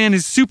said, my man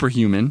is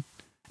superhuman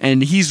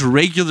and he's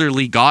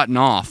regularly gotten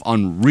off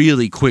on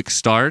really quick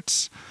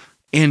starts.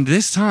 And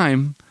this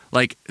time,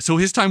 so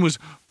his time was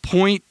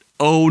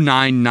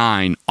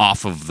 0.099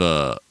 off of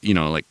the,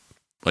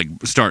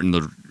 starting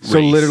the race. So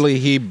literally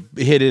he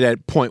hit it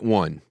at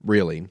 0.1,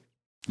 really.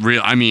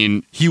 I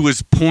mean, he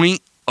was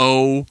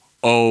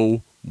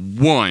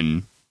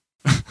 0.001.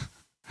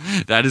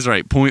 That is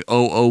right,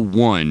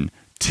 0.001.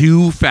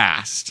 Too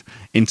fast.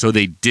 And so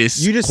they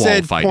disqualified You just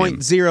said him.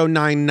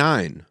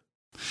 0.099.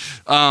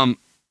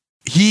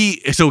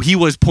 He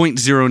was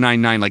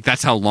 0.099,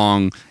 that's how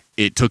long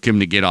it took him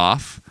to get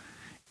off.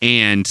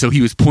 And so he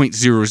was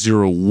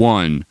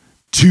 0.001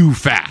 too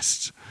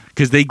fast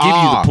because they give you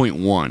the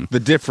 0.1. The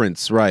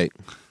difference, right.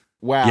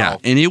 Wow. Yeah,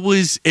 and it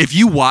was, if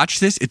you watch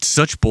this, it's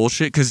such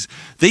bullshit because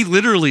they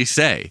literally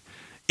say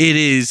it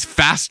is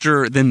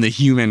faster than the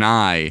human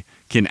eye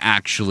can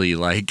actually,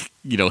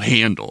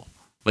 handle.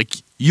 Like,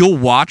 you'll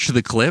watch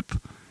the clip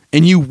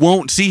and you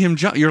won't see him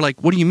jump. You're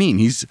like, what do you mean?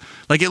 He's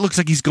like, it looks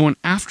like he's going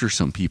after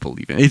some people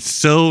even. It's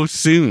so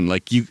soon.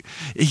 Like,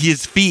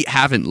 his feet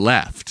haven't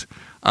left.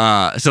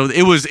 So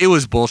it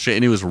was bullshit,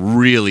 and it was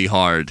really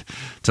hard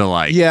to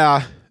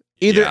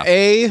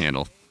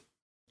handle.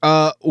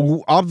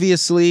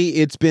 Obviously,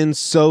 it's been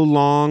so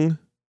long.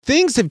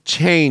 Things have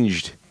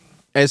changed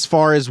as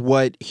far as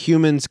what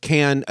humans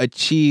can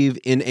achieve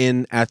in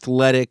an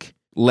athletic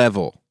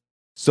level.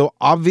 So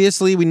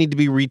obviously, we need to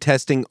be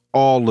retesting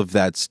all of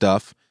that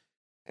stuff.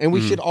 And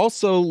we should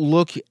also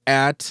look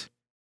at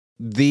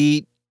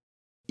we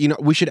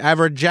should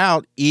average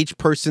out each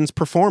person's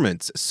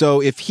performance.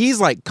 So if he's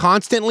like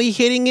constantly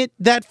hitting it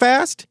that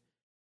fast,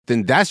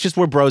 then that's just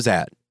where bro's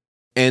at.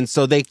 And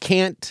so they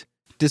can't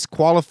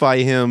disqualify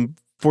him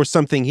for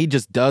something he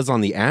just does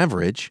on the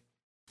average.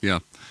 Yeah.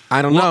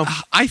 I don't know.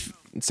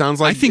 It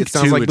sounds like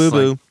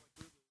boo-boo.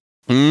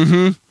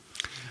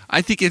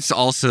 I think it's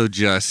also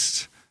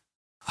just,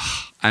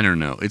 I don't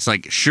know. It's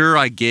like, sure,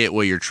 I get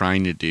what you're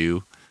trying to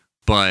do,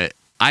 but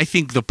I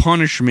think the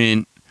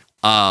punishment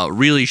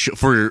really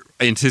for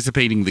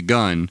anticipating the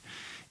gun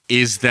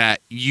is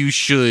that you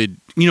should,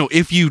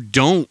 if you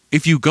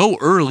go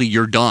early,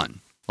 you're done.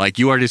 Like,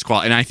 you are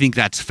disqualified. And I think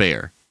that's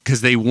fair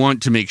because they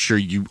want to make sure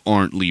you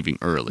aren't leaving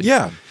early.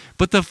 Yeah.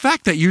 But the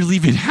fact that you're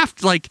leaving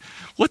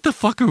what the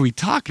fuck are we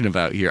talking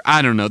about here?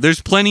 I don't know.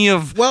 There's plenty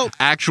of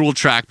actual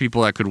track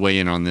people that could weigh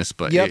in on this,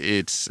 but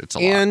it's a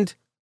lot. And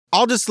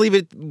I'll just leave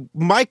it.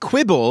 My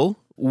quibble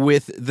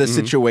with the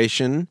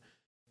situation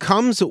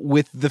comes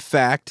with the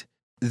fact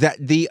that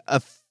the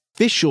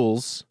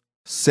officials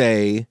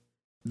say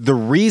the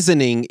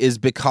reasoning is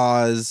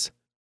because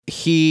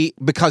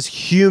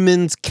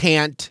humans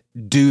can't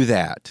do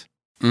that.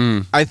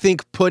 I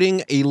think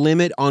putting a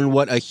limit on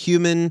what a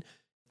human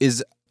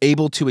is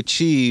able to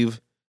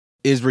achieve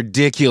is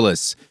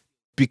ridiculous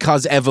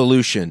because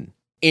evolution.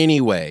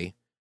 Anyway.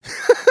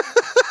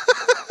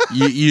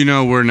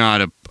 We're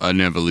not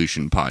an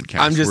evolution podcast.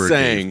 I'm just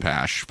saying. We're a Dave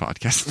Pash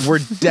podcast. We're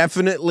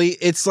definitely,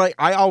 it's like,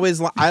 I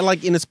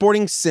like in a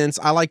sporting sense,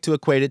 I like to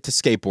equate it to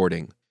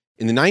skateboarding.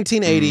 In the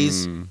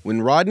 1980s,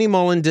 when Rodney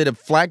Mullen did a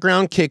flat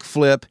ground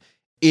kickflip,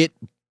 it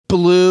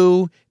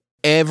blew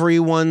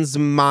everyone's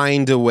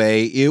mind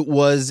away. It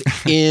was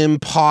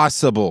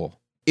impossible.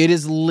 It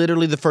is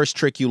literally the first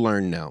trick you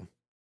learn now.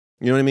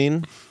 You know what I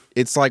mean?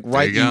 It's like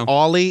you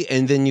ollie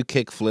and then you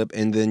kick flip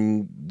and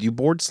then you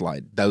board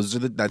slide. That's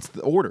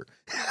the order.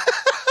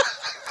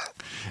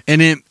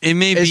 And it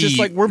may it's be just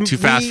like too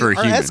fast for a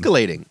human.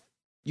 Escalating.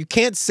 You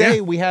can't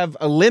say we have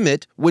a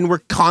limit when we're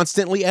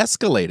constantly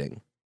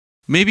escalating.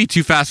 Maybe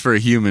too fast for a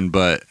human,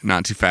 but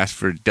not too fast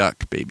for a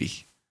duck,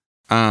 baby.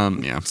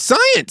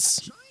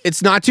 Science.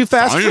 It's not too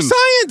fast for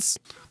science.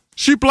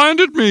 She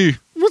blinded me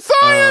with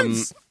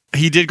science.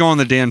 He did go on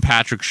the Dan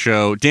Patrick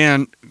Show.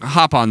 Dan,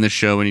 hop on this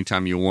show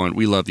anytime you want.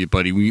 We love you,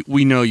 buddy.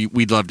 We know you.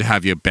 We'd love to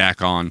have you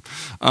back on.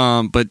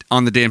 But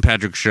on the Dan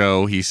Patrick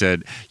Show, he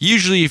said,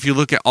 usually if you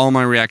look at all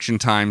my reaction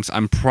times,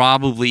 I'm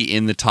probably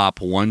in the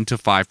top 1 to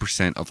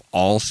 5% of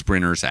all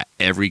sprinters at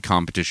every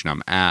competition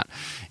I'm at.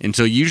 And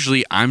so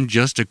usually I'm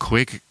just a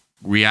quick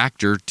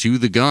reactor to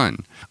the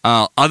gun.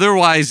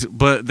 Otherwise,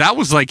 but that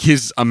was like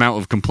his amount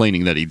of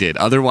complaining that he did.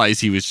 Otherwise,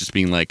 he was just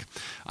being like,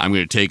 I'm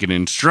going to take it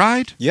in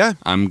stride. Yeah.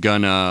 I'm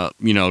going to,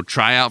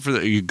 try out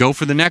go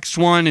for the next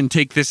one and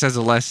take this as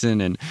a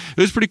lesson. And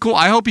it was pretty cool.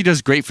 I hope he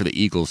does great for the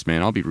Eagles,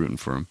 man. I'll be rooting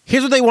for him.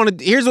 Here's what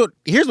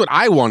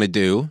I want to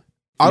do.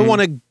 I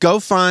want to go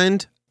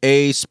find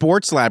a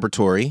sports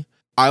laboratory.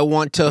 I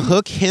want to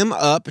hook him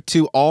up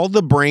to all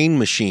the brain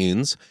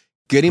machines,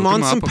 get him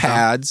on some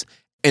pads,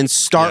 and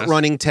start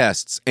running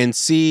tests and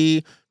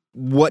see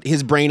what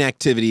his brain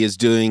activity is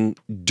doing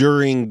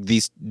during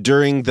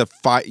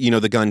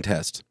the gun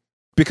test.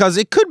 Because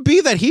it could be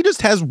that he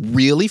just has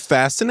really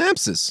fast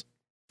synapses.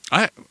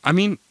 I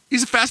mean,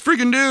 he's a fast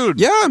freaking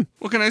dude. Yeah.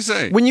 What can I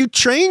say? When you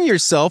train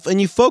yourself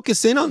and you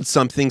focus in on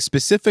something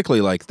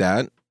specifically like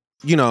that,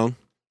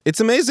 it's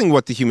amazing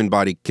what the human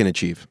body can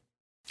achieve.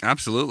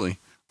 Absolutely.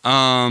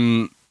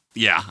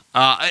 Yeah.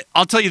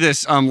 I'll tell you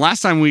this.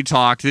 Last time we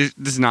talked, this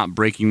is not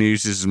breaking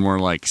news. This is more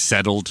like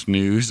settled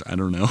news. I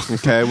don't know.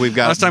 Okay, we've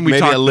got maybe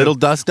a little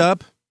dust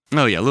up.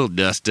 Oh, yeah, a little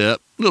dust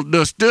up.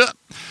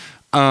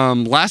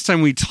 Last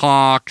time we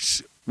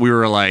talked, we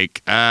were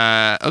like,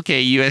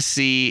 okay,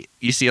 USC,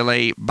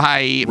 UCLA,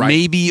 bye. Right.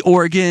 Maybe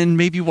Oregon,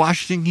 maybe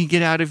Washington can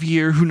get out of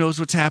here. Who knows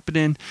what's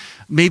happening?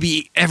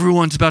 Maybe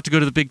everyone's about to go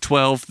to the Big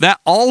 12.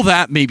 All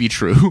that may be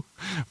true.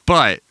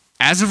 But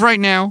as of right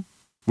now,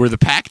 we're the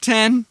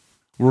Pac-10.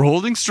 We're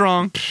holding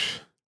strong.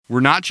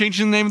 We're not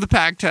changing the name of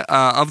the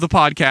of the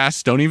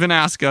podcast. Don't even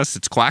ask us.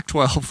 It's Quack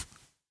 12.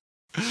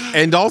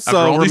 And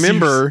also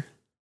remember,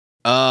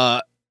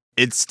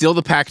 it's still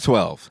the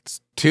Pac-12.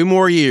 It's 2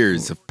 more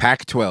years of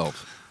Pac-12.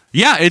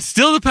 Yeah, it's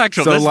still the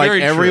Pac-12. So that's like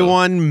very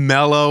everyone true.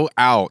 Mellow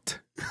out.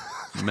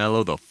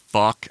 Mellow the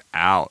fuck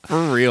out.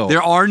 For real.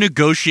 There are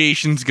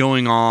negotiations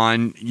going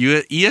on.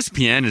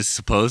 ESPN is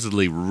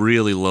supposedly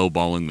really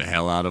lowballing the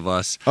hell out of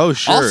us. Oh,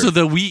 sure. Also,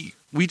 though, we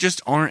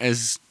just aren't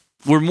as...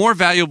 We're more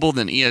valuable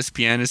than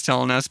ESPN is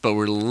telling us, but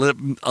we're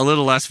a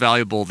little less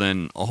valuable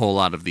than a whole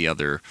lot of the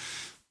other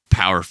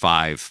Power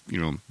 5,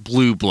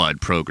 blue blood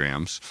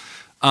programs.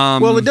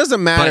 Well, it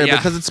doesn't matter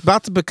because it's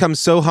about to become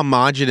so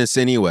homogenous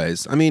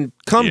anyways. I mean,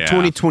 come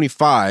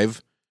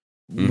 2025,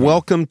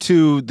 welcome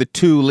to the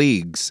 2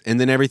 leagues, and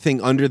then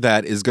everything under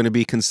that is going to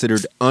be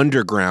considered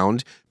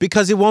underground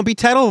because it won't be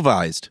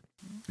televised.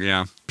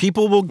 Yeah.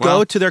 People will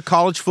go to their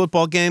college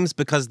football games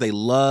because they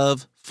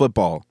love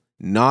football,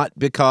 not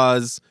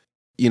because,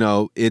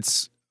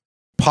 it's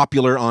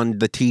popular on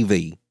the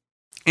TV.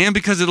 And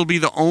because it'll be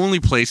the only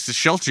place to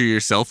shelter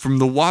yourself from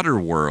the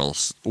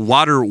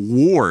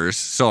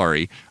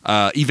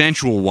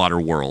eventual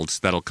water worlds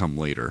that'll come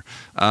later.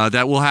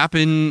 That will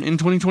happen in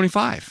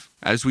 2025,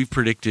 as we've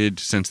predicted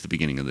since the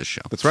beginning of this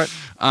show. That's right.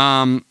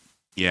 And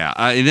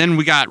then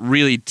we got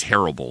really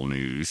terrible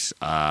news.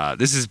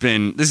 This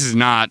is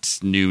not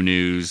new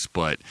news,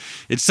 but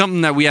it's something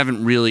that we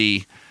haven't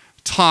really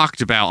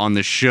talked about on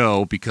the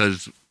show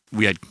because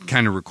we had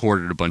kind of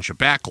recorded a bunch of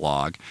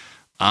backlog.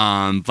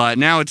 But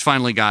now it's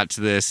finally got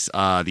to this,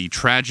 the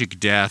tragic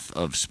death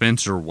of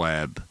Spencer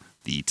Webb,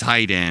 the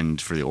tight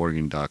end for the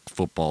Oregon Duck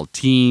football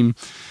team.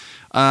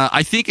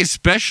 I think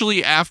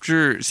especially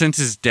since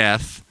his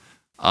death,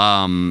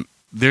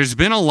 there's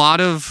been a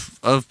lot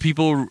of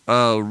people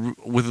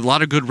with a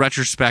lot of good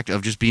retrospect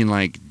of just being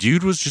like,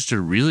 dude was just a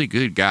really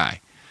good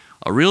guy.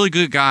 A really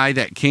good guy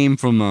that came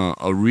from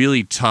a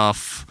really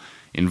tough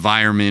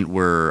environment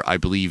where I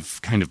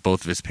believe kind of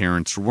both of his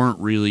parents weren't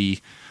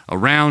really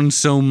around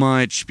so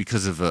much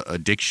because of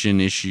addiction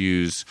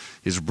issues.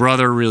 His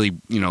brother really,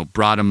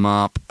 brought him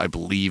up, I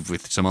believe,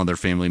 with some other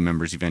family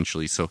members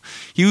eventually. So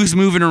he was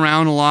moving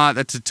around a lot.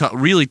 That's a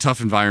really tough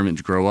environment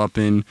to grow up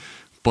in.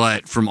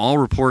 But from all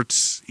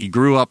reports, he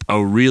grew up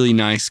a really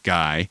nice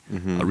guy,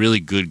 a really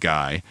good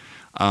guy.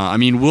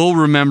 We'll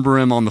remember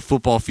him on the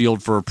football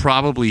field for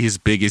probably his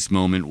biggest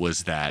moment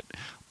was that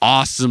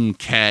awesome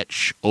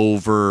catch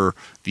over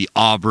the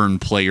Auburn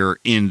player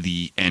in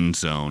the end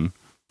zone.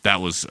 That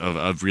was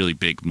a really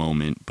big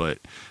moment, but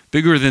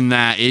bigger than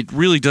that, it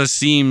really does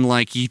seem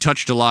like he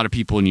touched a lot of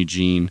people in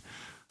Eugene.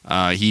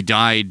 He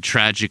died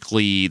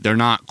tragically. They're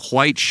not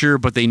quite sure,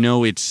 but they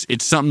know it's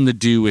something to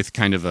do with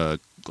kind of a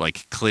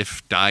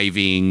cliff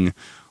diving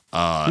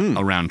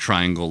around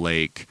Triangle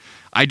Lake.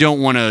 I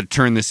don't want to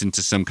turn this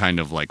into some kind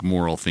of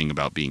moral thing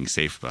about being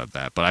safe about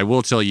that, but I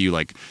will tell you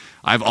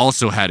I've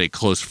also had a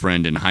close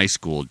friend in high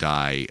school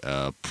die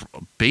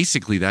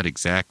basically that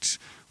exact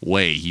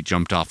way. He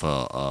jumped off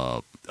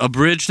a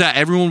bridge that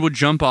everyone would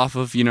jump off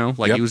of,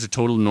 It was a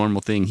total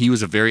normal thing. He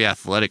was a very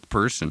athletic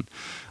person,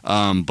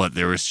 but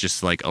there was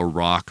just a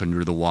rock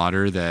under the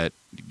water that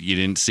you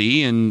didn't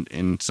see,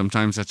 and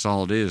sometimes that's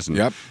all it is.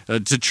 And,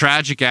 it's a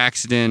tragic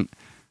accident.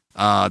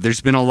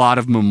 There's been a lot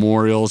of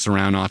memorials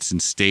around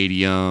Autzen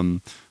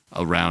Stadium,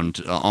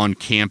 around on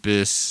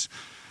campus.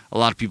 A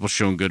lot of people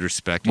showing good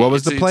respect. What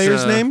was the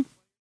player's name?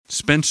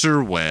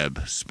 Spencer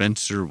Webb.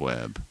 Spencer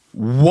Webb.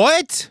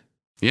 What?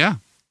 Yeah,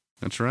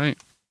 that's right.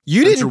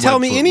 You didn't tell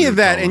me any of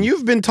that, and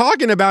you've been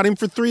talking about him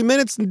for 3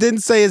 minutes and didn't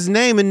say his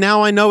name, and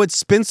now I know it's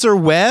Spencer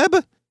Webb?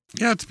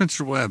 Yeah, it's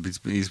Spencer Webb.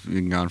 He's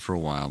been gone for a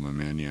while, my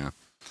man, yeah.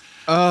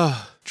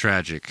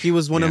 Tragic. He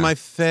was one of my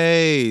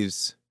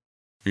faves.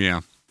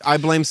 Yeah. I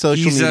blame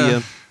social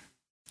media.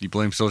 You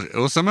blame social...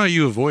 Well, somehow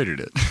you avoided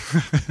it.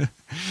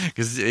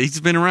 Because he's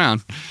been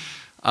around.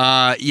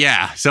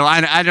 So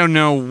I don't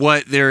know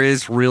what there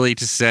is really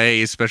to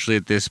say, especially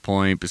at this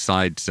point,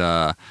 besides...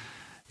 our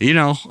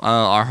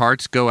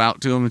hearts go out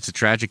to him. It's a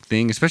tragic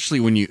thing, especially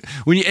when you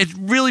it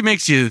really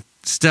makes you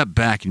step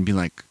back and be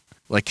like,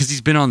 because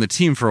he's been on the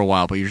team for a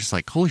while, but you're just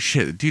like, holy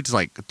shit, dude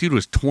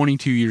was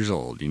 22 years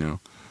old,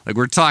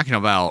 we're talking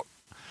about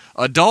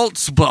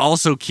adults, but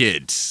also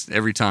kids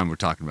every time we're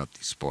talking about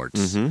these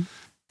sports.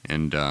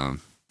 And I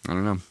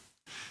don't know,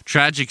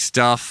 tragic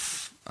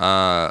stuff.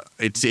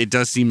 It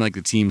does seem like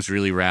the team's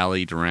really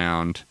rallied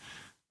around.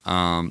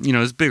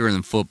 It's bigger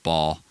than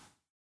football,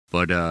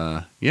 but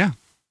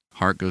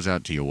heart goes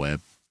out to you,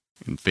 Webb,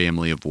 and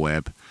family of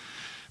Webb.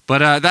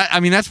 But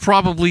that's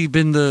probably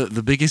been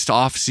the biggest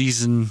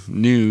off-season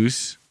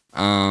news.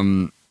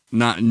 Not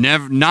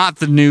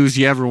the news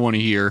you ever want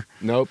to hear.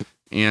 Nope.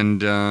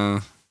 And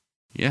I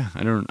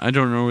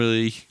don't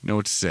really know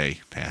what to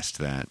say past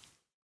that.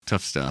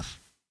 Tough stuff.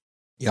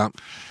 Yeah.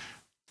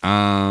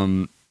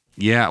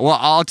 Yeah. Well,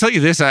 I'll tell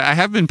you this. I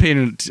have been paying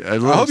a little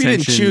attention. I hope you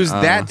didn't choose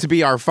that to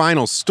be our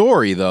final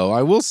story, though.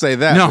 I will say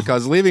that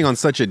because leaving on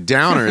such a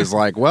downer is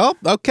well,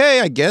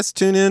 okay, I guess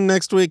tune in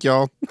next week,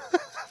 y'all.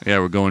 Yeah,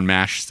 we're going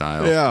MASH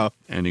style. Yeah.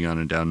 Ending on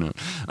a down note.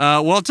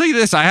 Well, I'll tell you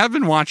this. I have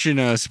been watching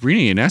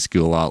Sabrina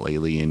Ionescu a lot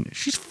lately, and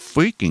she's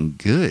freaking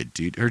good,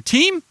 dude. Her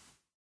team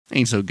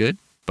ain't so good,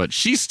 but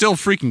she's still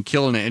freaking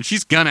killing it, and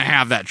she's going to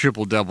have that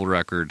triple-double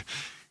record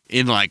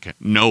in,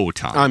 no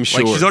time. I'm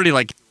sure. She's already,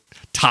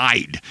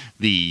 tied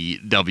the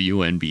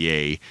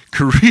WNBA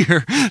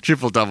career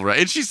triple-double. Right?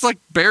 And she's like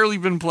barely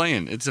been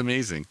playing. It's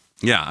amazing.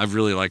 Yeah, I've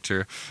really liked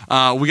her.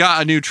 We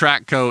got a new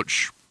track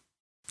coach.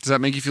 Does that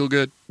make you feel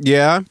good?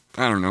 Yeah.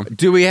 I don't know.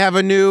 Do we have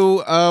a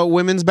new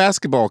women's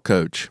basketball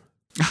coach?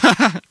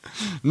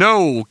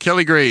 No,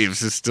 Kelly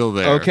Graves is still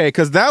there. Okay,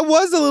 because that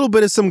was a little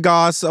bit of some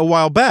goss a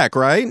while back,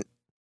 right?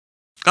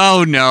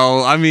 Oh,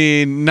 no. I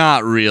mean,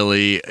 not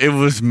really. It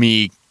was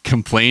me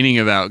complaining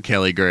about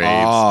Kelly Graves.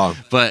 Oh.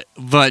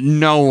 But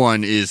no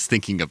one is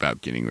thinking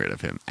about getting rid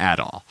of him at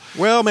all.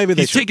 Well, maybe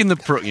He's taking the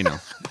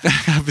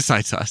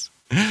besides us.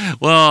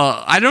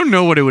 Well, I don't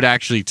know what it would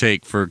actually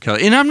take for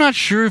Kelly. And I'm not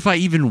sure if I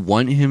even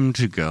want him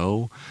to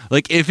go.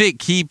 Like, if it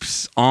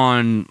keeps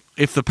on,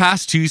 if the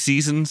past 2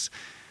 seasons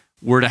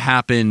were to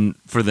happen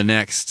for the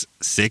next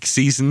 6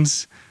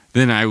 seasons,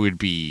 then I would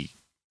be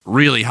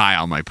really high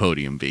on my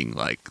podium being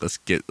like, let's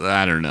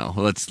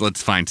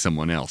find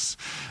someone else.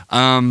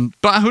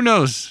 But who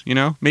knows,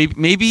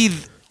 maybe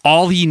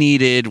all he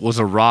needed was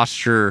a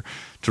roster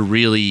to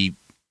really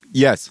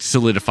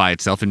solidify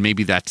itself, and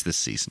maybe that's this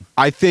season.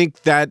 I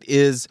think that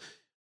is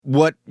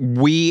what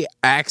we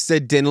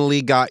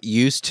accidentally got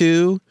used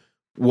to,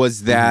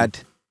 was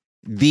that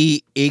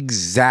the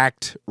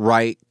exact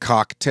right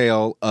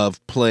cocktail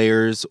of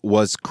players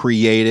was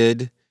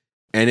created,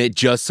 and it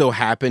just so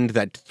happened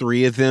that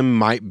 3 of them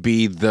might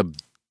be the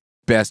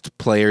best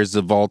players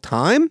of all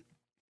time.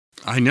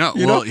 I know.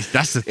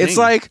 That's the thing.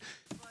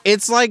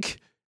 It's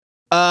like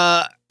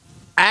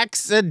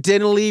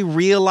accidentally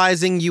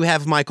realizing you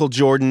have Michael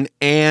Jordan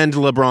and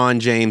LeBron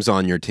James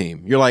on your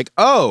team. You're like,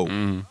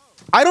 I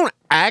don't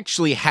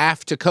actually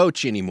have to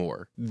coach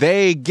anymore.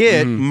 They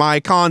get my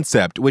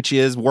concept, which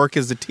is work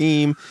as a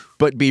team,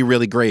 but be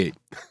really great.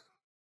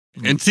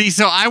 And see,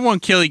 so I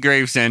want Kelly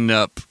Graves to end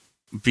up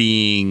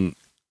being,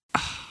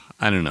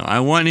 I don't know,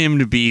 I want him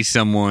to be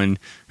someone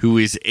who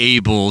is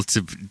able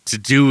to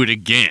do it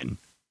again.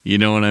 You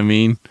know what I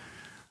mean?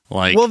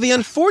 Like, well, the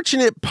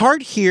unfortunate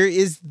part here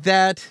is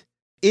that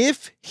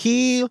if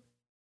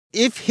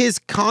his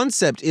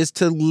concept is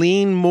to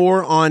lean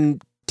more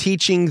on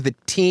teaching the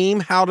team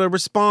how to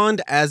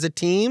respond as a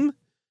team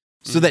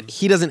so that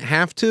he doesn't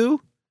have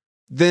to,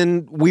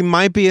 then we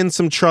might be in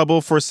some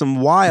trouble for some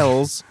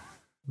whiles,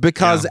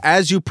 because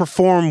as you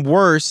perform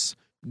worse,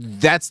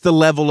 that's the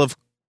level of,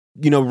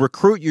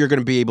 recruit you're going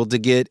to be able to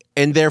get.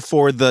 And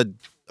therefore the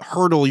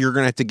hurdle you're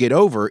going to have to get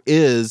over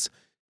is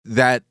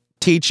that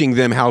teaching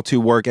them how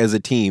to work as a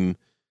team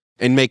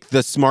and make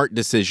the smart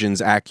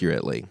decisions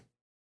accurately.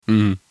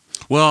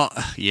 Well,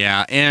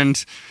 yeah.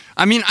 And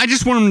I mean, I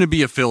just want him to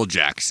be a Phil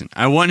Jackson.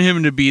 I want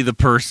him to be the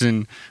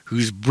person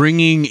who's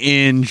bringing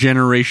in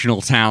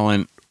generational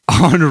talent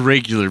on a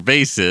regular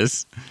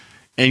basis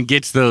and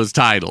gets those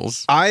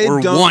titles.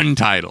 One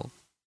title.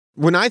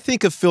 When I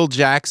think of Phil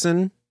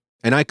Jackson,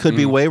 and I could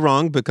be way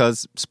wrong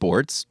because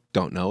sports,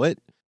 don't know it,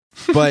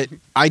 but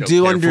I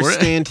do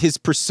understand his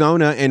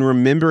persona and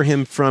remember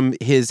him from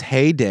his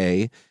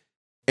heyday.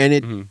 And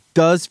it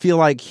does feel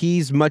like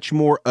he's much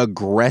more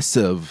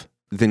aggressive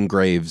than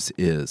Graves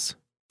is.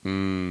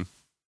 Certainly,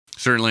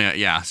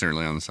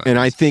 certainly on the side. And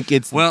I think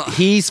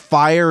he's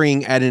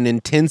firing at an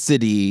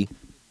intensity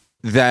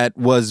that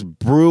was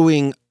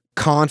brewing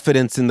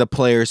confidence in the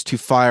players to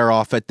fire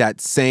off at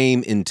that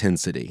same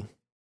intensity.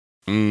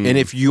 And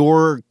if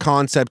your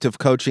concept of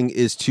coaching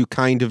is to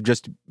kind of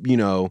just,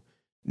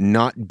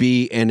 not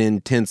be an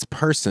intense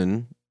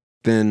person,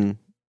 then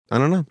I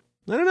don't know.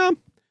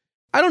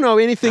 I don't know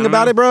anything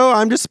about it, bro.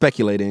 I'm just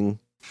speculating.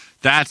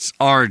 That's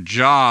our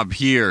job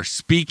here.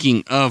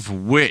 Speaking of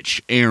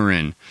which,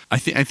 Aaron, I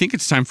think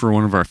it's time for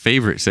one of our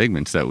favorite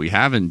segments that we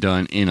haven't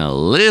done in a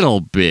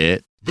little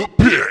bit. The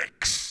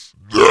picks.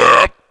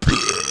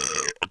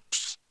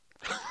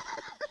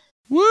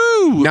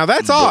 Woo! Now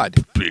that's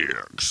odd.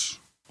 Picks.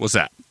 What's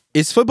that?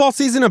 Is football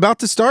season about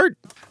to start?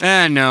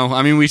 No.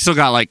 I mean, we still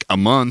got like a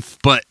month,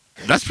 but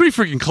that's pretty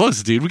freaking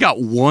close, dude. We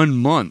got 1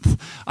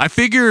 month. I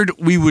figured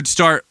we would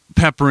start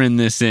peppering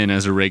this in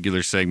as a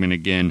regular segment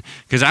again,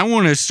 because I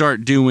want to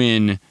start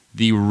doing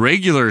the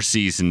regular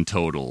season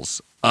totals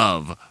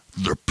of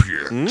the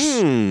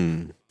picks.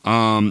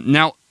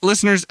 Now,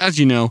 listeners, as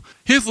you know,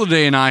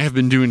 Hifliday and I have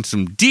been doing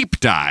some deep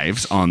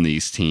dives on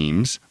these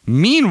teams.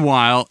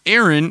 Meanwhile,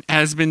 Aaron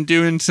has been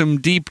doing some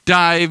deep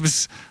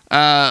dives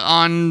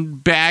on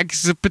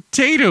bags of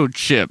potato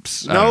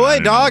chips. No way,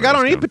 dog. I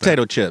don't eat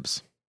potato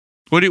chips.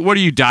 What are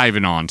you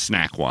diving on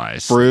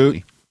snack-wise?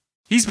 Fruit.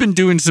 He's been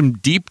doing some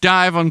deep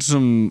dive on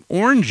some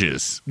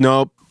oranges.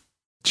 Nope.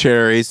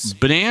 Cherries.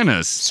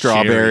 Bananas.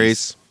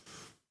 Strawberries.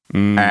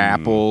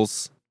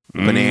 Apples.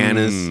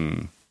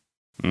 Bananas.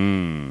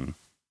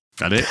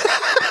 That it?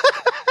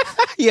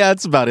 Yeah,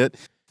 that's about it.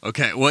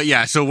 Okay, well,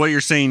 yeah, so what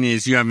you're saying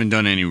is you haven't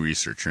done any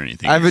research or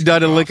anything. I haven't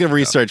done a lick of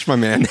research, my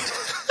man.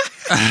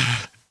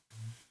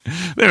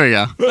 There we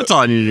go. That's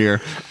all I need to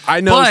hear.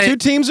 I know 2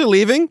 teams are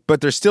leaving,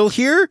 but they're still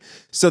here,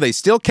 so they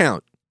still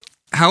count.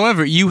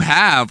 However, you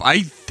have,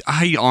 I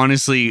I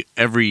honestly,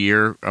 every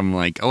year, I'm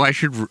like, oh, I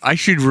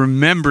should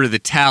remember the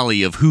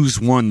tally of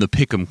who's won the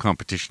Pick'em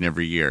competition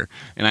every year,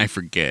 and I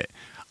forget.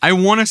 I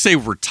want to say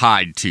we're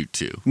tied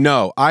 2-2.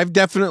 No, I've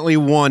definitely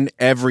won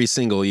every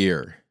single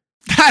year.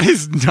 That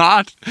is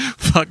not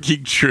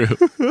fucking true.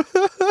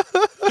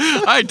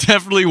 I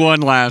definitely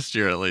won last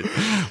year, at least.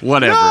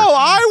 Whatever. No,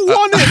 I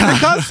won it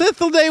because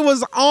Sithal Day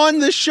was on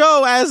the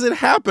show as it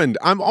happened.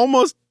 I'm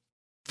almost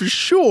for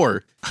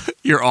sure.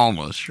 You're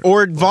almost sure.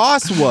 Or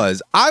Voss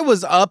was. I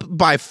was up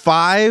by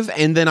 5,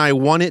 and then I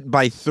won it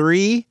by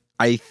 3.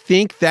 I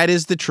think that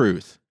is the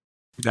truth.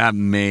 That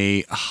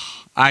may...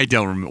 I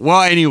don't remember.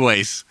 Well,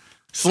 anyways,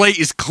 slate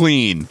is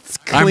clean.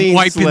 Clean I'm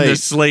wiping slate. the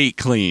slate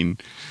clean.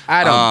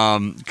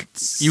 Adam,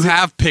 you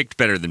have picked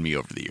better than me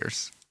over the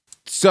years.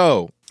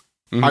 So,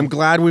 I'm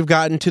glad we've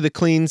gotten to the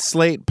clean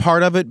slate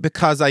part of it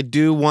because I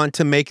do want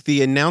to make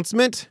the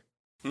announcement.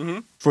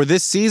 For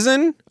this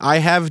season, I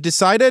have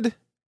decided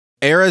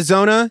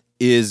Arizona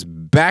is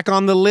back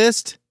on the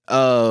list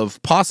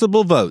of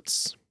possible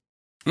votes.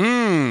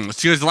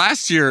 Because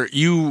last year,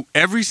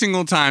 every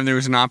single time there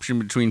was an option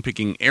between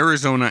picking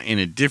Arizona and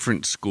a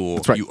different school,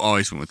 That's right. You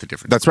always went with a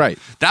different That's school. right.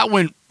 That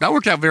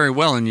worked out very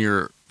well in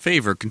your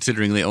favor,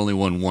 considering they only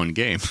won one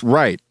game.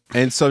 Right.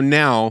 And so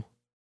now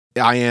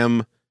I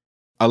am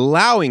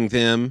allowing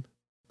them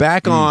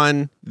back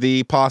on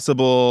the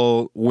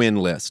possible win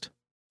list.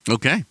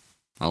 Okay.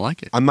 I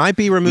like it. I might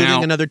be removing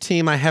Now- another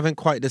team. I haven't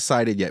quite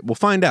decided yet. We'll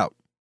find out.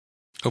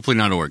 Hopefully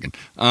not Oregon.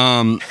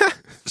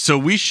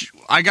 So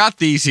I got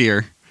these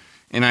here,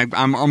 and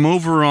I'm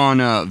over on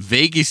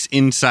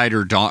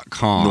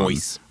VegasInsider.com.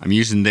 Nice. I'm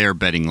using their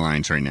betting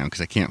lines right now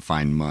because I can't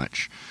find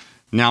much.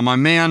 Now, my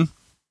man,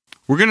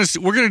 we're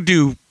gonna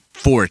do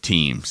 4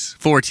 teams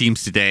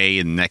today,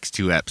 and the next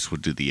 2 eps we'll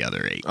do the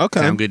other 8. Okay.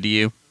 Sound good to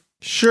you?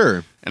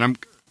 Sure. And I'm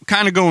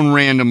kind of going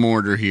random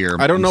order here.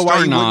 I don't know why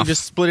you starting wouldn't off-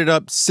 just split it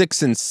up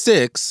 6 and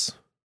 6.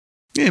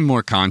 Yeah,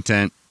 more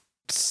content.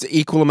 It's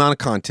equal amount of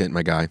content,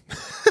 my guy.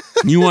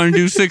 You want to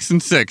do 6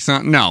 and 6?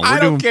 Huh? No, I we're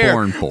don't doing care.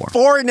 4 and 4.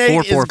 4 and 8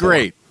 4, is 4, 4.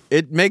 great.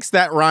 It makes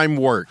that rhyme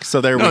work.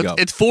 So there we go.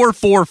 It's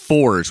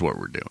 4-4-4 is what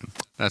we're doing.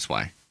 That's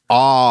why.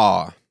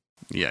 Ah.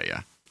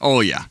 Yeah.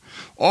 Oh, yeah.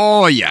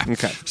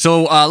 Okay.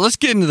 So let's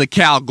get into the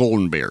Cal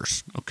Golden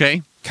Bears,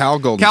 okay? Cal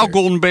Golden Cal Bears.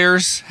 Golden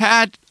Bears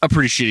had a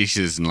pretty shitty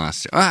season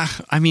last year.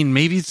 I mean,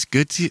 maybe it's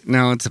good.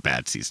 No, it's a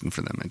bad season for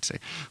them, I'd say.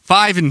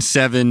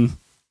 5-7.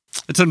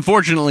 It's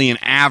unfortunately an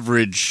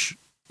average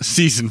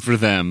season for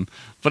them,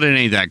 but it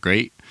ain't that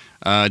great.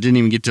 Didn't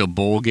even get to a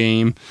bowl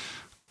game.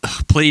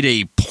 Played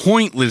a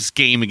pointless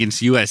game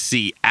against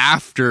USC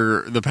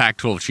after the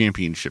Pac-12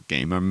 championship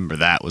game. I remember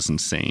that was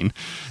insane.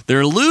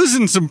 They're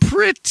losing some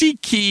pretty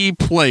key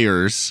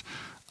players,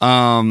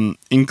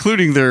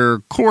 including their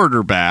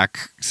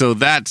quarterback. So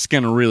that's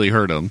going to really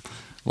hurt them.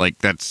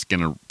 That's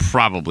going to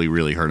probably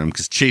really hurt them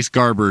because Chase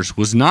Garbers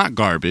was not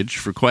garbage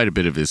for quite a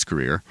bit of his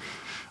career.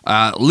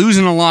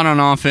 Losing a lot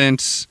on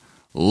offense,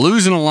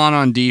 losing a lot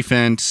on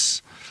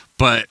defense.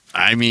 But,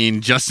 I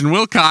mean, Justin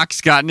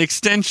Wilcox got an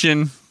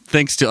extension.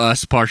 Thanks to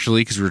us,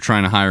 partially, because we were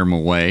trying to hire him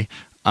away.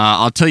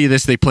 I'll tell you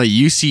this. They play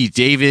UC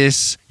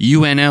Davis,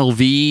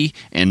 UNLV,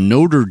 and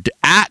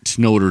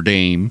Notre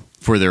Dame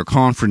for their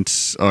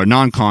conference or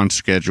non-con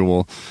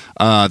schedule.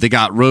 They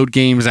got road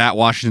games at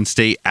Washington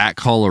State, at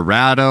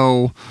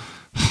Colorado.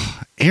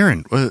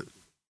 Aaron,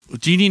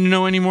 do you need to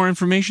know any more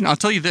information? I'll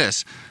tell you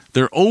this.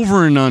 They're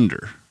over and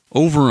under.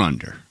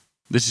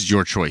 This is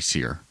your choice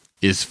here.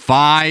 Is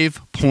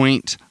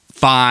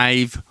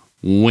 5.5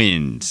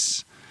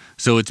 wins.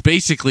 So it's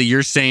basically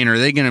you're saying, are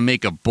they going to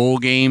make a bowl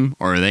game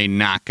or are they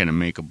not going to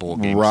make a bowl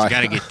game? Right. You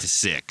got to get to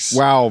 6.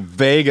 Wow,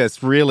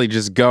 Vegas really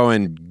just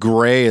going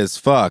gray as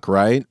fuck,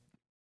 right?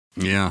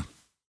 Yeah.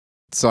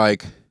 It's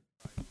like,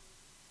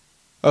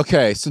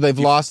 okay, so they've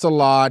lost a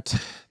lot.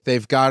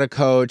 They've got a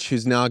coach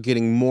who's now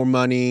getting more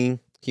money.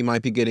 He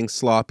might be getting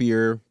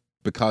sloppier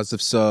because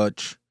of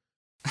such.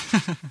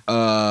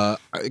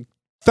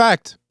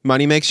 Fact,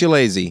 money makes you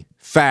lazy.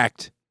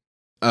 Fact.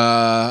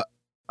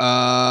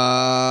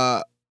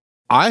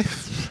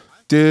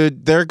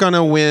 Dude, they're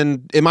gonna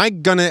win. Am I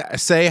gonna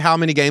say how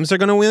many games they're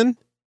gonna win?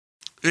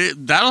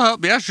 That'll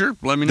help. Yeah, sure.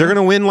 Let me know. They're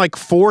gonna win like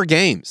 4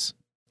 games.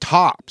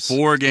 Tops.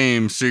 4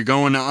 games. So you're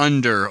going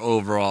under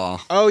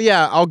overall. Oh,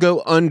 yeah, I'll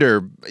go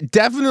under.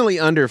 Definitely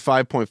under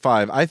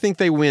 5.5. I think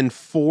they win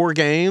 4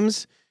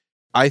 games.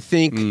 I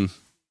think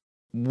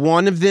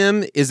one of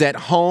them is at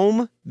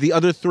home. The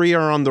other 3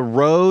 are on the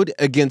road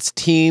against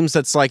teams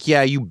that's like,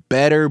 yeah, you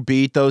better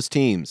beat those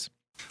teams.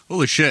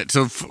 Holy shit.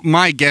 So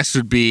my guess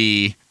would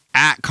be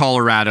at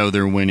Colorado,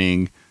 they're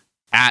winning.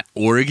 At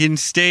Oregon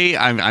State,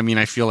 I mean,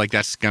 I feel like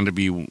that's going to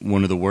be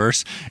one of the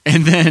worst.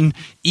 And then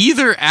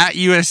either at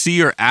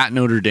USC or at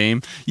Notre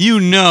Dame,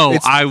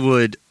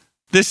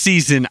 this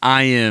season,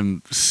 I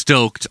am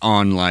stoked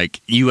on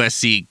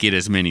USC get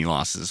as many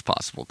losses as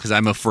possible because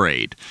I'm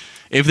afraid.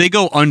 If they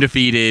go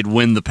undefeated,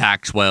 win the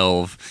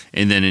Pac-12,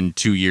 and then in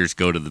 2 years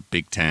go to the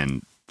Big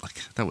Ten,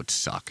 that would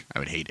suck. I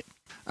would hate it.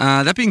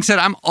 That being said,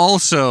 I'm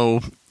also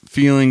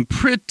feeling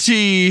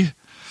pretty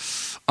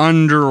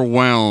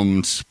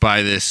underwhelmed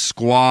by this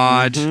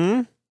squad.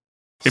 Mm-hmm.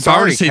 If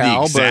I were to say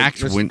the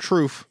exact win,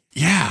 truth.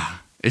 Yeah,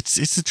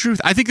 it's the truth.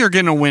 I think they're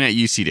getting a win at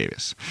UC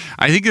Davis.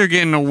 I think they're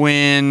getting a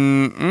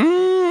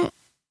win.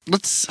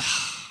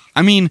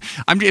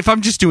 If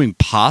I'm just doing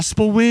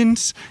possible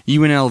wins,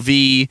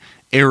 UNLV,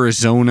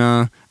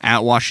 Arizona,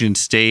 at Washington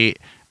State,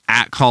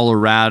 at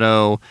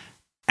Colorado,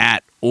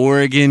 at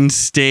Oregon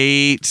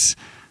State.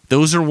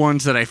 Those are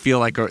ones that I feel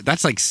like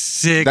that's like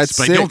 6,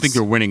 but I don't think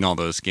they're winning all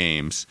those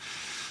games.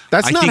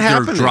 That's not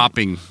happening. They're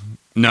dropping.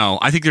 No,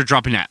 I think they're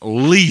dropping at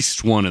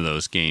least one of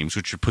those games,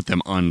 which would put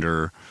them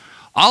under.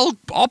 I'll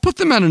put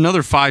them at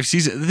another 5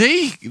 seasons.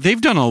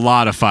 They've done a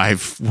lot of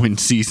 5-win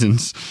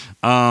seasons,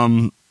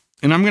 and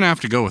I'm gonna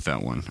have to go with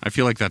that one. I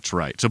feel like that's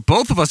right. So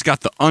both of us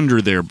got the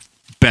under their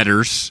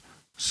betters.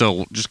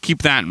 So just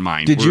keep that in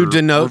mind. Did you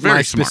denote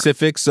my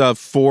specifics of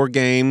 4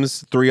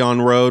 games, 3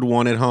 on road,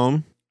 1 at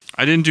home?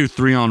 I didn't do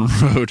 3 on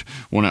road,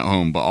 1 at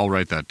home, but I'll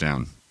write that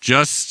down.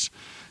 Just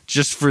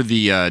for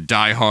the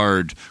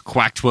diehard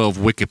Quack 12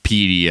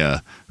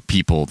 Wikipedia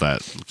people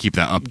that keep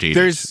that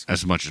updated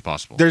as much as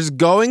possible. There's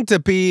going to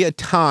be a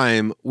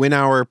time when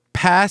our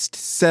past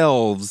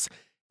selves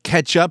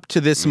catch up to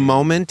this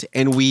moment,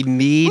 and we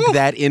need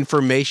that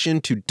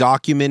information to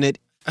document it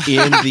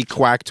in the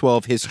Quack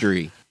 12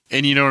 history.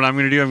 And you know what I'm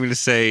going to do? I'm going to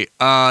say,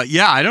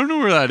 I don't know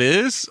where that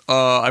is.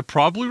 I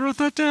probably wrote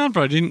that down,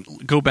 but I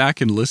didn't go back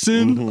and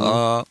listen.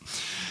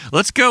 Mm-hmm.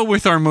 Let's go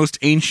with our most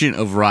ancient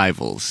of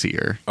rivals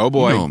here. Oh,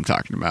 boy. You know what I'm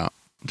talking about.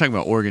 I'm talking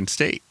about Oregon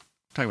State.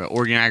 I'm talking about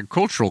Oregon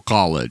Agricultural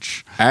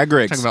College.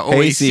 Agrix. I'm talking about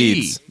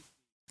OAC.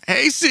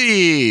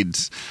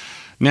 Hayseeds.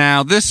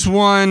 Now, this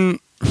one,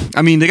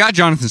 they got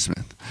Jonathan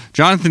Smith.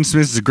 Jonathan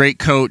Smith is a great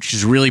coach.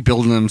 He's really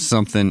building them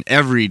something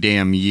every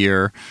damn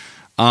year.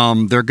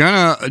 They're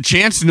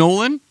Chance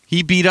Nolan.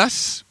 He beat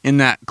us in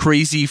that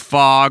crazy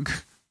fog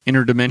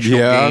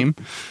interdimensional game.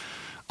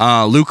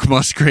 Luke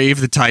Musgrave,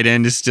 the tight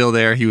end, is still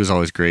there. He was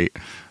always great.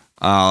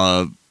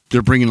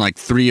 They're bringing like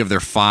 3 of their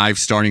 5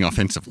 starting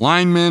offensive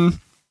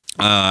linemen.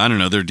 I don't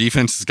know. Their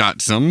defense has got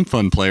some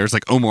fun players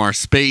like Omar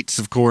Spates,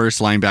 of course,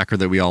 linebacker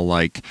that we all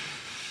like.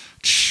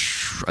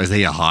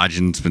 Isaiah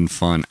Hodgins been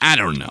fun. I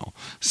don't know.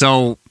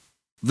 So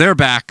they're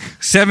back.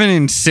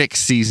 7-6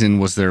 season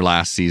was their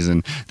last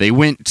season. They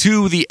went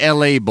to the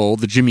LA Bowl,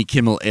 the Jimmy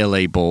Kimmel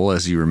LA Bowl,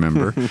 as you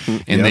remember,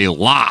 and they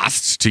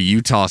lost to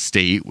Utah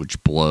State,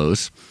 which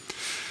blows.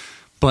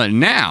 But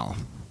now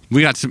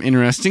we got some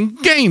interesting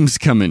games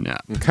coming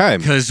up. Okay,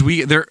 because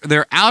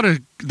they're out of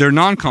their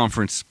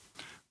non-conference.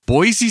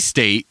 Boise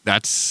State,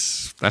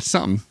 that's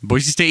something.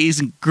 Boise State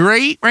isn't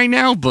great right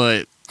now,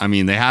 but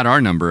they had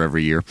our number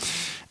every year.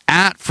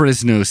 At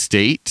Fresno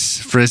State,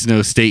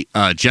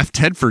 Jeff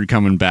Tedford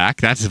coming back.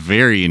 That's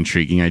very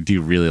intriguing. I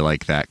do really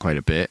like that quite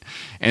a bit.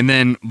 And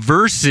then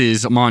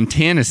versus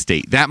Montana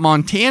State. That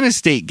Montana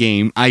State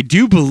game, I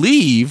do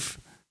believe,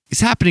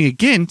 is happening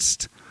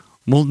against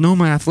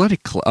Multnomah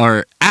Athletic Club,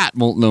 or at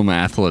Multnomah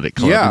Athletic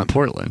Club in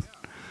Portland.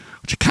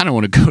 Which I kind of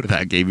want to go to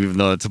that game, even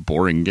though it's a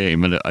boring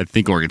game. And I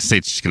think Oregon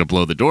State's just going to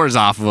blow the doors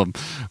off of them.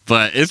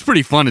 But it's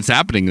pretty fun. It's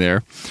happening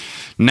there.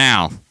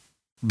 Now,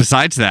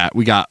 besides that,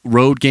 we got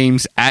road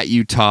games at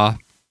Utah,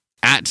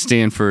 at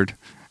Stanford,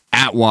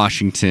 at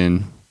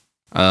Washington.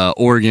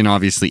 Oregon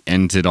obviously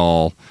ends it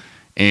all.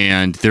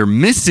 And they're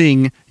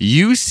missing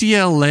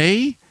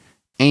UCLA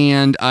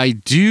and I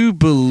do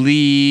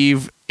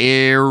believe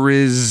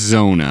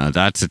Arizona.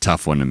 That's a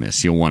tough one to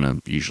miss. You'll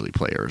want to usually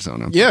play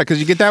Arizona. Yeah, because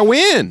you get that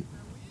win.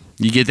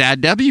 You get that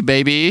W,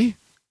 baby.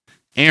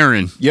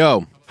 Aaron.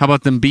 Yo. How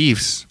about them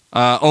Beefs?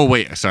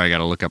 Wait. Sorry, I got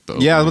to look up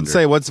those. Yeah, let's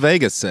say, what's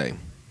Vegas say?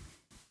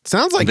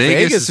 Sounds like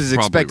Vegas is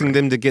expecting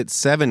them to get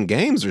 7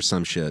 games or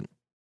some shit.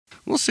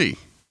 We'll see.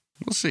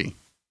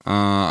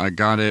 I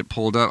got it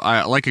pulled up.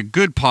 Like a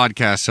good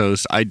podcast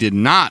host, I did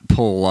not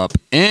pull up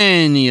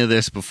any of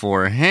this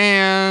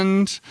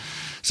beforehand.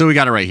 So we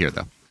got it right here,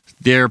 though.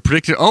 They're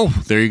predicted.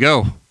 Oh, there you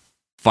go.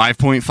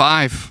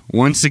 5.5.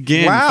 Once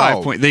again,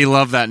 wow. 5. They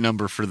love that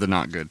number for the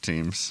not good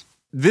teams.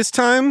 This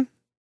time,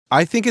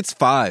 I think it's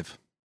 5.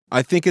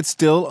 I think it's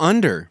still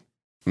under.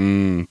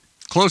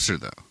 Closer,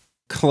 though.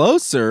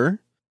 Closer?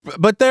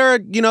 But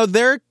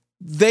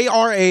they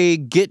are a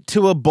get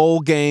to a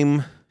bowl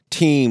game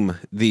team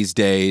these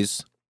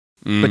days.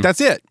 But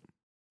that's it.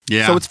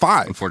 Yeah. So it's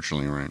 5.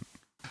 Unfortunately, right.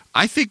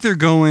 I think they're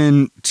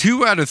going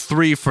 2 out of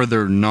 3 for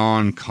their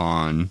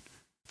non-con.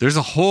 There's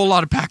a whole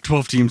lot of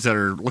Pac-12 teams that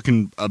are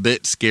looking a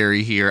bit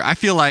scary here. I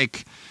feel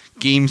like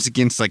games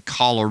against like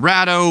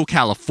Colorado,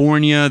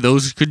 California,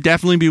 those could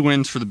definitely be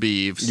wins for the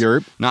Beavs.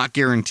 Europe. Not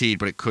guaranteed,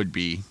 but it could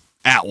be.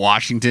 At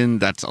Washington,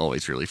 that's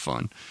always really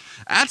fun.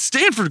 At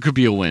Stanford could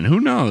be a win. Who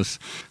knows?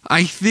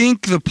 I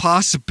think the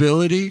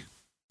possibility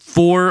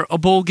for a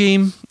bowl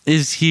game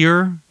is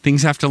here.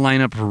 Things have to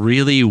line up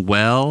really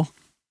well.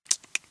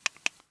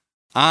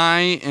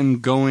 I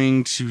am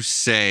going to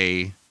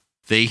say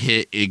they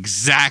hit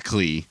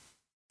exactly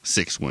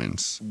 6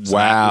 wins. So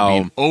wow. That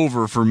would be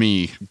over for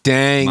me.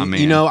 Dang.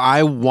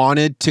 I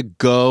wanted to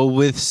go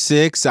with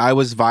 6. I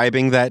was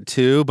vibing that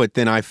too, but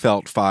then I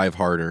felt 5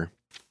 harder.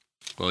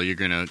 Well, you're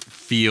going to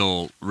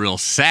feel real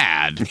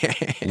sad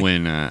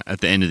when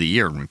at the end of the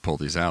year when we pull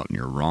these out and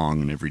you're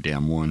wrong in every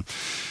damn one.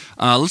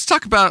 Let's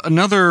talk about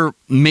another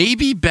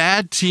maybe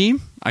bad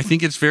team. I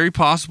think it's very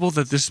possible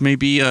that this may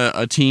be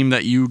a team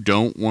that you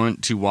don't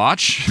want to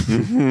watch,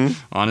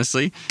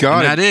 honestly. God,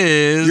 and that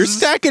is... You're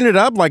stacking it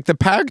up like the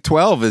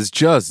Pac-12 is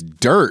just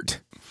dirt.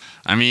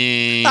 I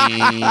mean,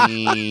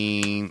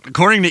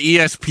 according to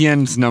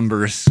ESPN's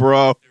numbers,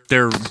 bro,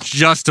 they're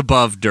just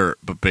above dirt,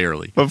 but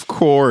barely. Of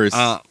course.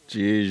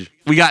 Jeez.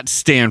 We got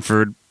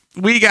Stanford.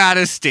 We got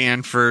a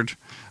Stanford.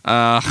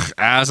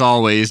 As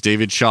always,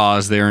 David Shaw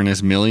is there in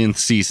his millionth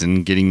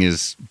season, getting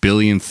his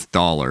billionth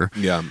dollar.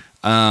 Yeah.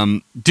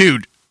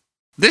 Dude,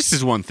 this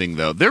is one thing,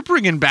 though. They're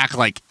bringing back,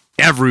 like,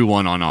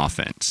 everyone on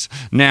offense.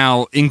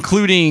 Now,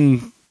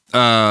 including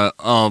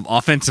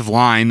offensive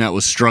line that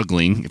was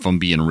struggling, if I'm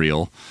being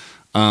real.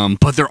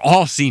 But they're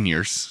all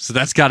seniors, so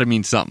that's got to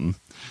mean something.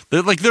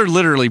 They're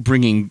literally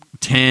bringing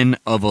 10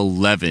 of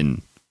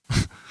 11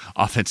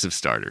 offensive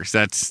starters.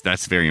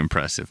 That's very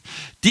impressive.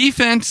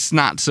 Defense,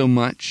 not so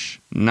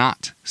much.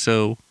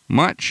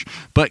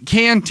 But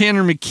can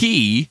Tanner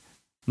McKee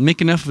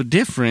make enough of a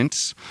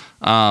difference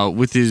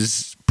with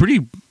his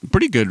pretty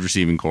good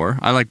receiving core?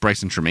 I like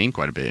Bryson Tremaine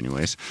quite a bit,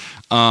 anyways.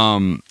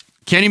 Can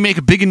he make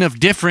a big enough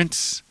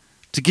difference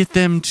to get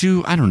them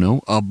to, I don't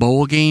know, a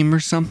bowl game or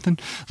something?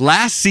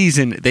 Last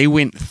season, they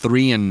went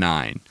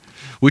 3-9,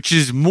 which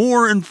is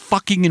more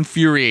fucking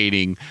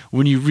infuriating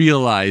when you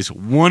realize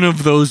one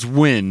of those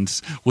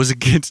wins was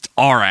against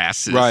our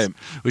asses. Right.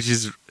 Which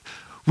is,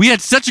 we had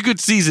such a good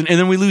season, and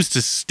then we lose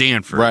to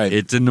Stanford. Right.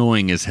 It's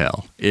annoying as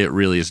hell. It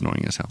really is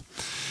annoying as hell.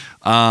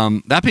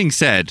 That being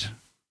said,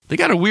 they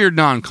got a weird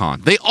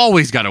non-con. They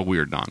always got a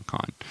weird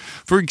non-con.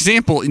 For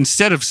example,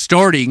 instead of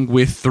starting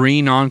with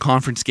 3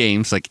 non-conference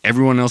games like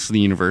everyone else in the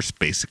universe,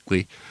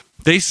 basically,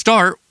 they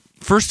start,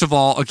 first of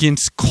all,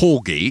 against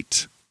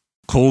Colgate.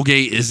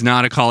 Colgate is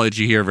not a college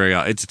you hear very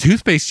often. It's a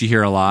toothpaste you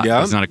hear a lot.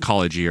 Yeah. It's not a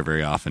college you hear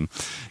very often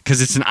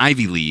because it's an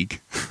Ivy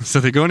League. So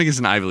they're going against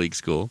an Ivy League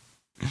school.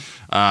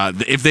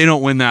 If they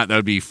don't win that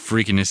would be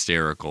freaking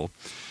hysterical.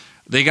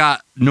 They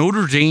got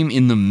Notre Dame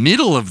in the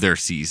middle of their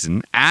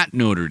season at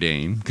Notre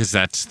Dame because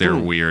that's their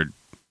weird,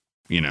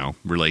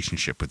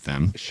 relationship with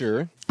them.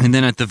 Sure. And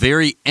then at the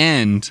very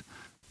end,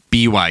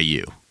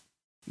 BYU,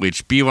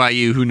 which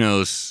BYU, who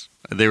knows?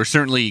 They were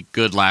certainly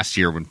good last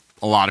year when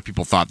a lot of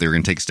people thought they were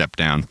going to take a step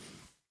down.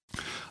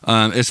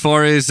 As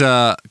far as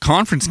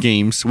conference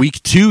games,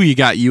 week 2, you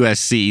got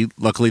USC.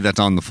 Luckily, that's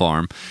on the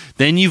farm.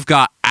 Then you've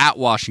got at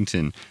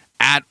Washington,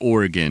 at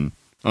Oregon,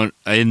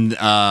 and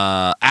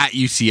at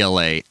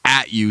UCLA,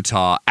 at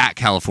Utah, at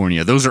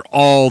California. Those are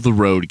all the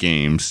road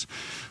games.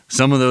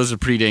 Some of those are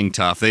pretty dang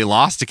tough. They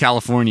lost to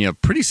California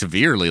pretty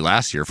severely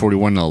last year,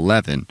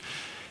 41-11.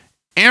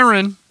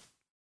 Aaron,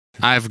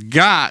 I've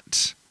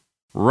got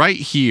right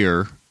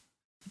here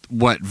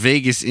what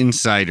Vegas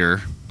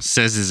Insider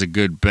says is a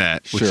good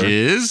bet, which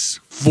is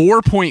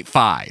 4.5.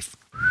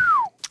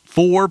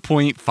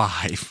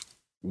 4.5.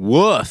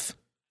 Woof.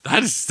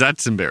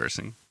 That's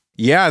embarrassing.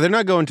 Yeah, they're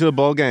not going to a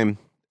bowl game.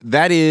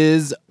 That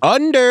is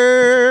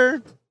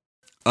under.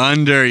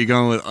 Under. You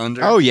going with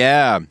under? Oh,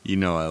 yeah. You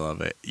know I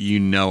love it. You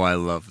know I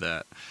love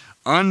that.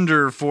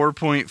 Under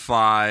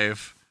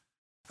 4.5.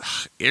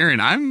 Aaron,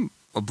 I'm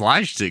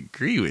obliged to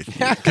agree with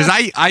you. Because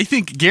I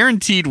think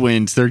guaranteed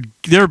wins,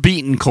 they're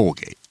beating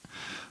Colgate.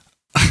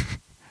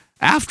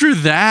 After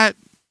that,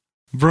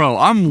 bro,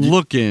 I'm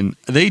looking.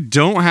 They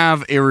don't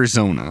have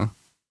Arizona.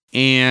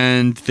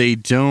 And they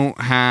don't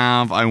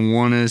have, I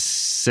want to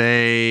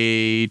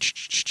say,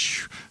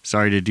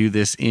 sorry to do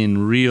this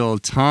in real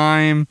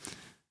time.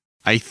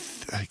 They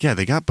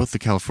got both the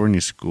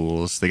California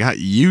schools. They got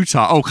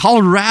Utah. Oh,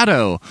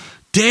 Colorado.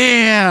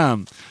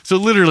 Damn. So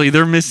literally,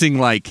 they're missing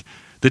like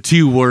the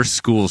 2 worst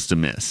schools to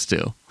miss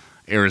still.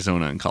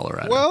 Arizona and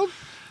Colorado. Well,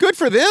 good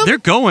for them. They're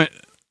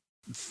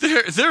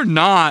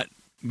not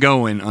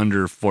going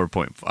under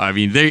 4.5. I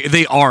mean,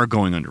 they are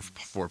going under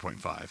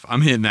 4.5.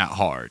 I'm hitting that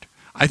hard.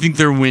 I think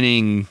they're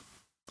winning.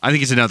 I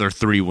think it's another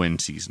 3-win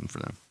season for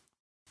them.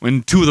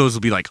 When 2 of those will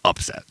be like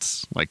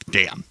upsets. Like,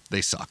 damn, they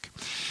suck.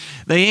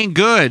 They ain't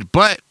good,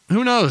 but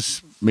who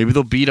knows? Maybe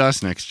they'll beat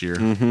us next year.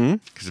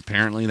 Because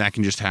apparently that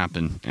can just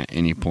happen at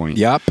any point.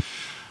 Yep.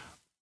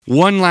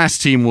 One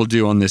last team we'll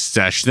do on this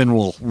sesh, then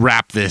we'll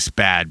wrap this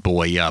bad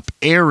boy up.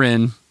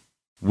 Aaron,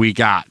 we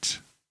got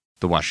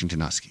the Washington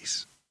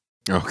Huskies.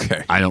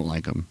 Okay. I don't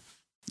like them.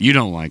 You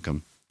don't like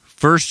them.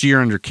 First year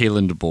under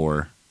Kalen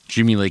DeBoer.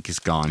 Jimmy Lake is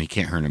gone. He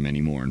can't hurt him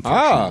anymore,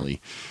 unfortunately.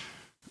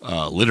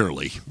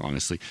 Literally,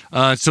 honestly.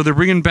 So they're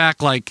bringing back,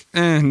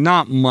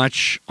 not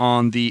much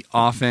on the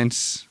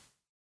offense,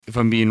 if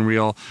I'm being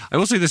real. I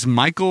will say this, for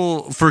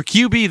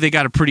QB, they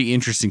got a pretty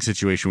interesting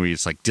situation where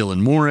it's like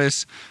Dylan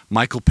Morris,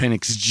 Michael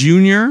Penix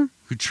Jr.,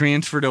 who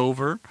transferred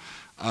over,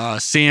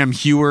 Sam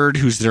Heward,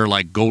 who's their,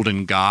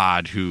 golden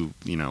god, who,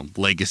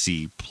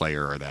 legacy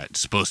player that's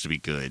supposed to be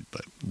good,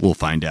 but we'll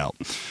find out.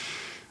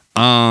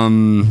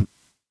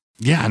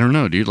 Yeah, I don't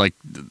know, dude.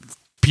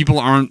 People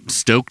aren't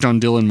stoked on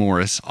Dylan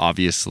Morris,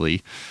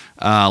 obviously.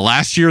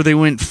 Last year they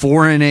went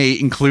 4-8,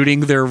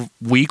 including their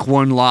week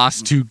 1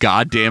 loss to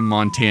goddamn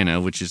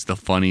Montana, which is the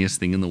funniest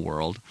thing in the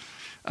world.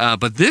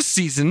 But this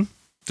season,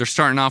 they're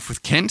starting off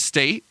with Kent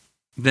State,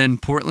 then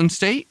Portland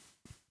State,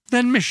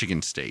 then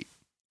Michigan State.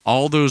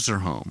 All those are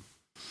home.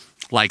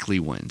 Likely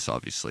wins,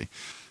 obviously.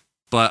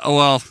 But,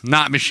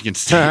 not Michigan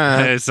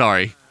State.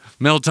 Sorry.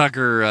 Mel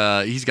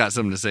Tucker, he's got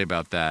something to say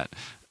about that.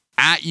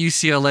 At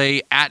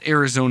UCLA, at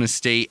Arizona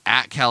State,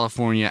 at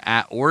California,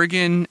 at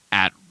Oregon,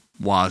 at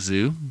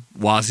Wazoo.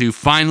 Wazoo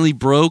finally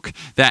broke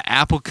that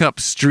Apple Cup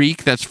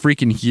streak. That's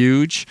freaking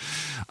huge.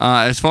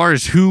 As far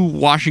as who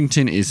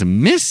Washington is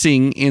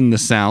missing in the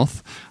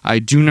South, I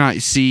do not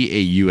see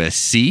a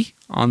USC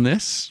on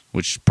this,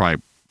 which is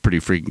probably pretty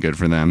freaking good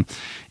for them.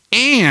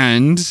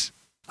 And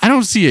I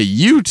don't see a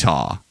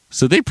Utah.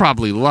 So they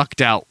probably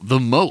lucked out the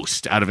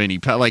most out of any.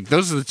 Like,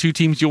 those are the 2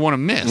 teams you'll want to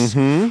miss.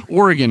 Mm-hmm.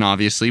 Oregon,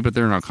 obviously, but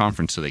they're in our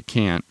conference, so they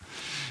can't.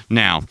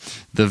 Now,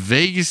 the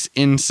Vegas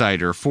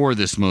insider for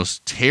this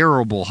most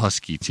terrible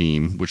Husky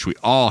team, which we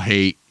all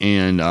hate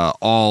and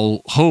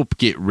all hope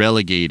get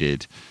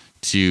relegated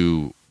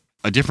to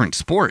a different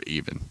sport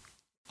even.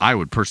 I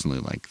would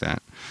personally like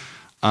that.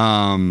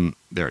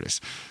 There it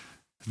is.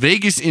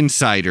 Vegas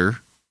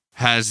insider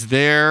has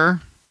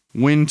their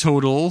win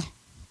total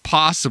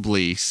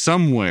possibly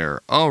somewhere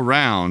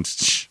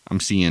around, I'm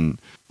seeing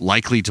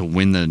likely to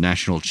win the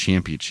national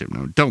championship.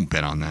 No, don't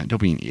bet on that.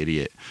 Don't be an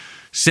idiot.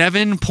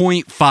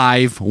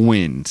 7.5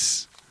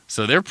 wins.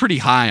 So they're pretty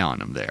high on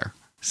them there.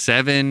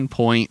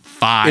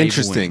 7.5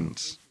 Interesting.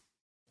 Wins.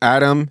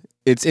 Adam,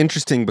 it's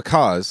interesting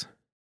because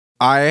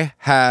I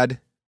had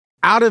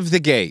out of the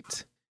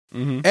gate,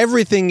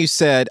 everything you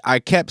said, I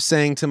kept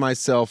saying to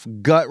myself,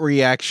 gut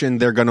reaction,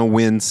 they're going to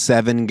win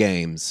 7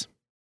 games.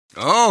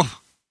 Oh.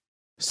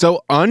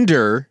 So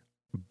under,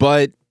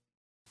 but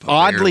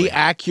oddly barely.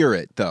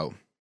 accurate, though.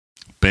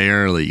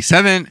 Barely.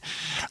 7.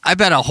 I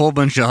bet a whole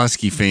bunch of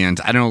Husky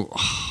fans,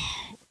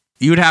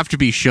 you would have to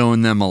be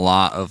showing them a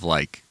lot of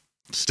like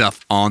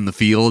stuff on the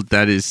field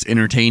that is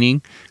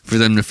entertaining for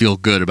them to feel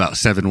good about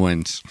 7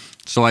 wins.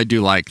 So I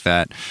do like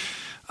that.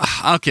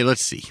 Okay,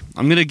 let's see.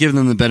 I'm going to give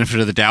them the benefit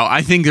of the doubt.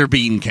 I think they're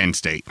beating Kent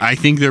State. I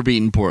think they're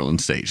beating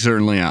Portland State,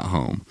 certainly at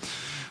home.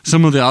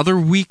 Some of the other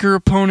weaker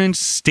opponents,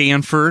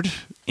 Stanford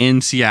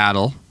in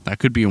Seattle. That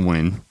could be a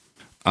win.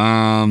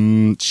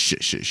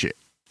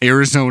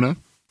 Arizona.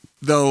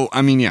 Though,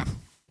 I mean, yeah.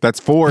 That's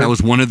 4. That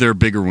was one of their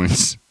bigger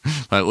wins.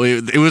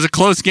 It was a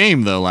close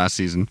game, though, last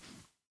season.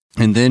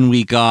 And then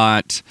we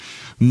got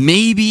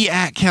maybe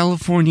at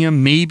California,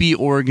 maybe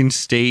Oregon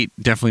State.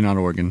 Definitely not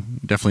Oregon.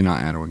 Definitely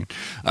not at Oregon.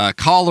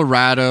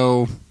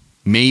 Colorado,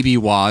 maybe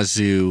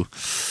Wazoo.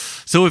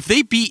 So if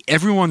they beat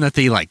everyone that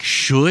they like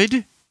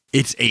should,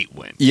 it's 8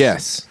 wins.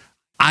 Yes.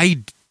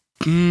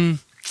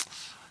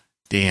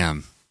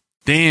 Damn.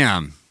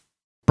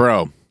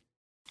 Bro.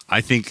 I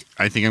think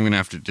I'm going to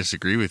have to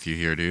disagree with you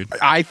here, dude.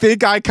 I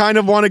think I kind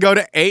of want to go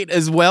to 8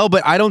 as well,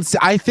 but I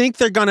think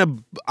they're going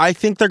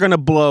to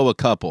blow a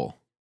couple.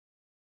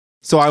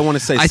 So I want to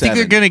say 7. I think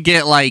they're going to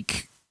get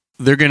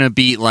they're going to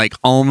beat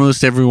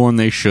almost everyone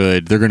they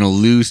should. They're going to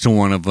lose to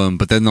one of them,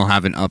 but then they'll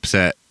have an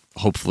upset.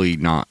 Hopefully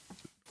not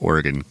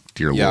Oregon,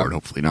 dear Lord.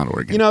 Hopefully not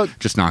Oregon.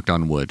 Just knocked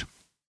on wood.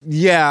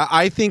 Yeah,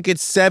 I think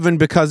it's 7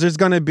 because there's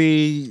going to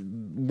be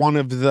one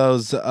of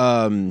those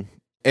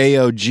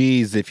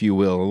AOGs, if you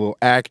will, a little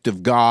act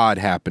of God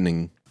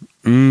happening.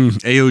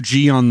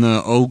 AOG on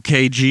the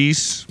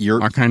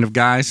OKGs, our kind of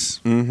guys.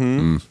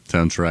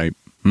 Sounds right.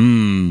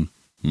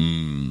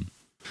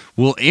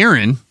 Well,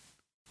 Aaron,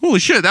 holy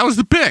shit, that was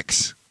the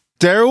picks.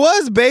 There it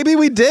was, baby.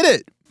 We did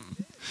it.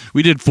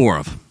 We did 4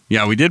 of them.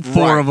 Yeah, we did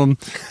 4 of them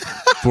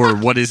for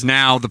what is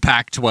now the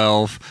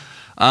Pac-12.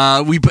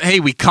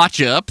 We caught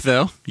you up,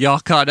 though. Y'all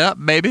caught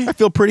up, baby? I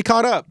feel pretty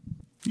caught up.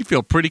 You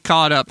feel pretty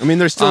caught up. I mean,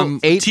 there's still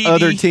 8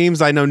 other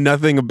teams I know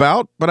nothing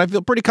about, but I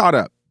feel pretty caught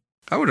up.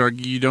 I would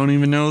argue you don't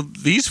even know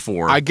these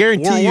 4. I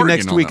guarantee you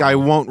next week I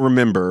won't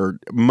remember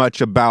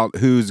much about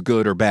who's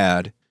good or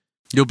bad.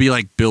 You'll be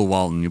like Bill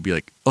Walton. You'll be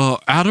like,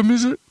 Adam,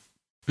 is it?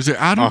 Is it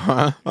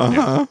Adam?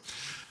 Yeah.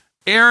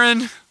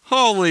 Aaron,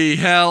 holy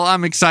hell,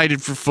 I'm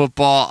excited for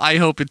football. I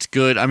hope it's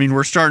good. I mean,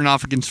 we're starting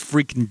off against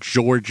freaking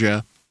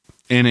Georgia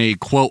in a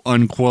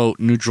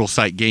quote-unquote neutral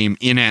site game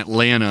in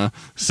Atlanta.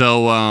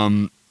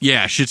 So,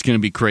 yeah, shit's going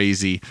to be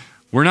crazy.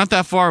 We're not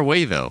that far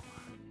away, though.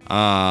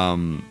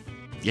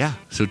 Yeah,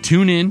 so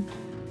tune in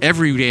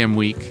every damn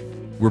week.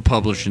 We're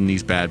publishing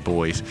these bad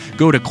boys.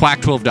 Go to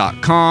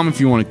quack12.com if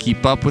you want to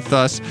keep up with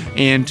us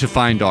and to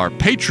find our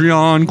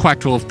Patreon,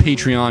 Quack12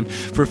 Patreon.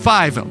 For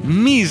 $5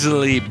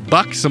 measly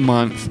bucks a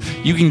month,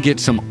 you can get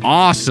some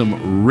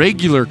awesome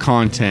regular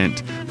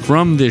content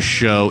from this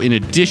show in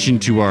addition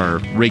to our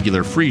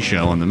regular free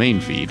show on the main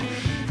feed.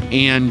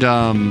 And,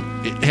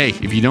 hey,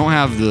 if you don't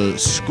have the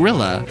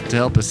Skrilla to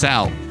help us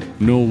out,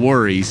 no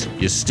worries.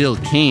 You still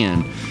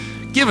can.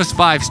 Give us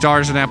 5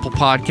 stars on Apple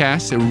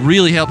Podcasts. It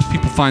really helps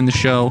people find the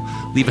show.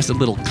 Leave us a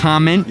little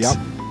comment. Yep.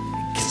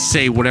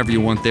 Say whatever you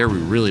want there. We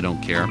really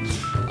don't care.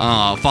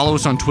 Follow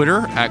us on Twitter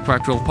at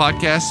Quackdrill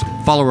Podcast.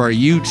 Follow our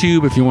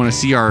YouTube if you want to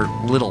see our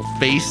little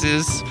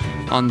faces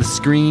on the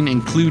screen,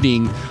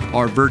 including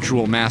our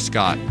virtual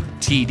mascot,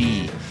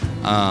 TD.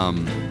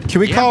 Can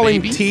we call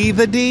him T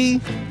the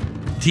D?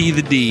 T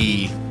the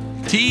D.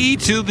 T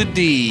to the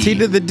D. T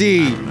to the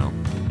D. I don't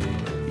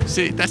know.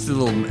 See, that's the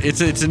little. It's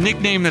a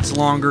nickname that's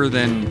longer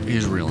than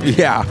his real name.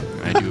 Yeah.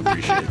 I do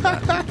appreciate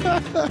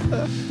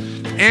that.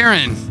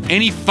 Aaron,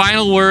 any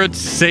final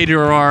words to say to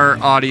our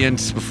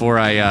audience before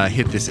I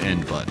hit this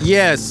end button?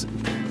 Yes.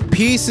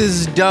 Peace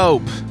is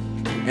dope.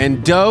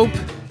 And dope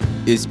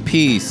is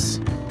peace.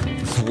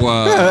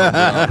 Whoa.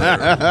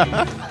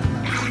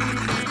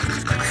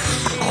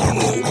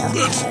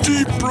 That's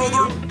deep,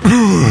 brother.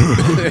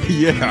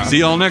 Yeah. See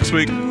y'all next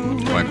week.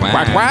 Quack, quack.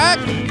 Quack, quack.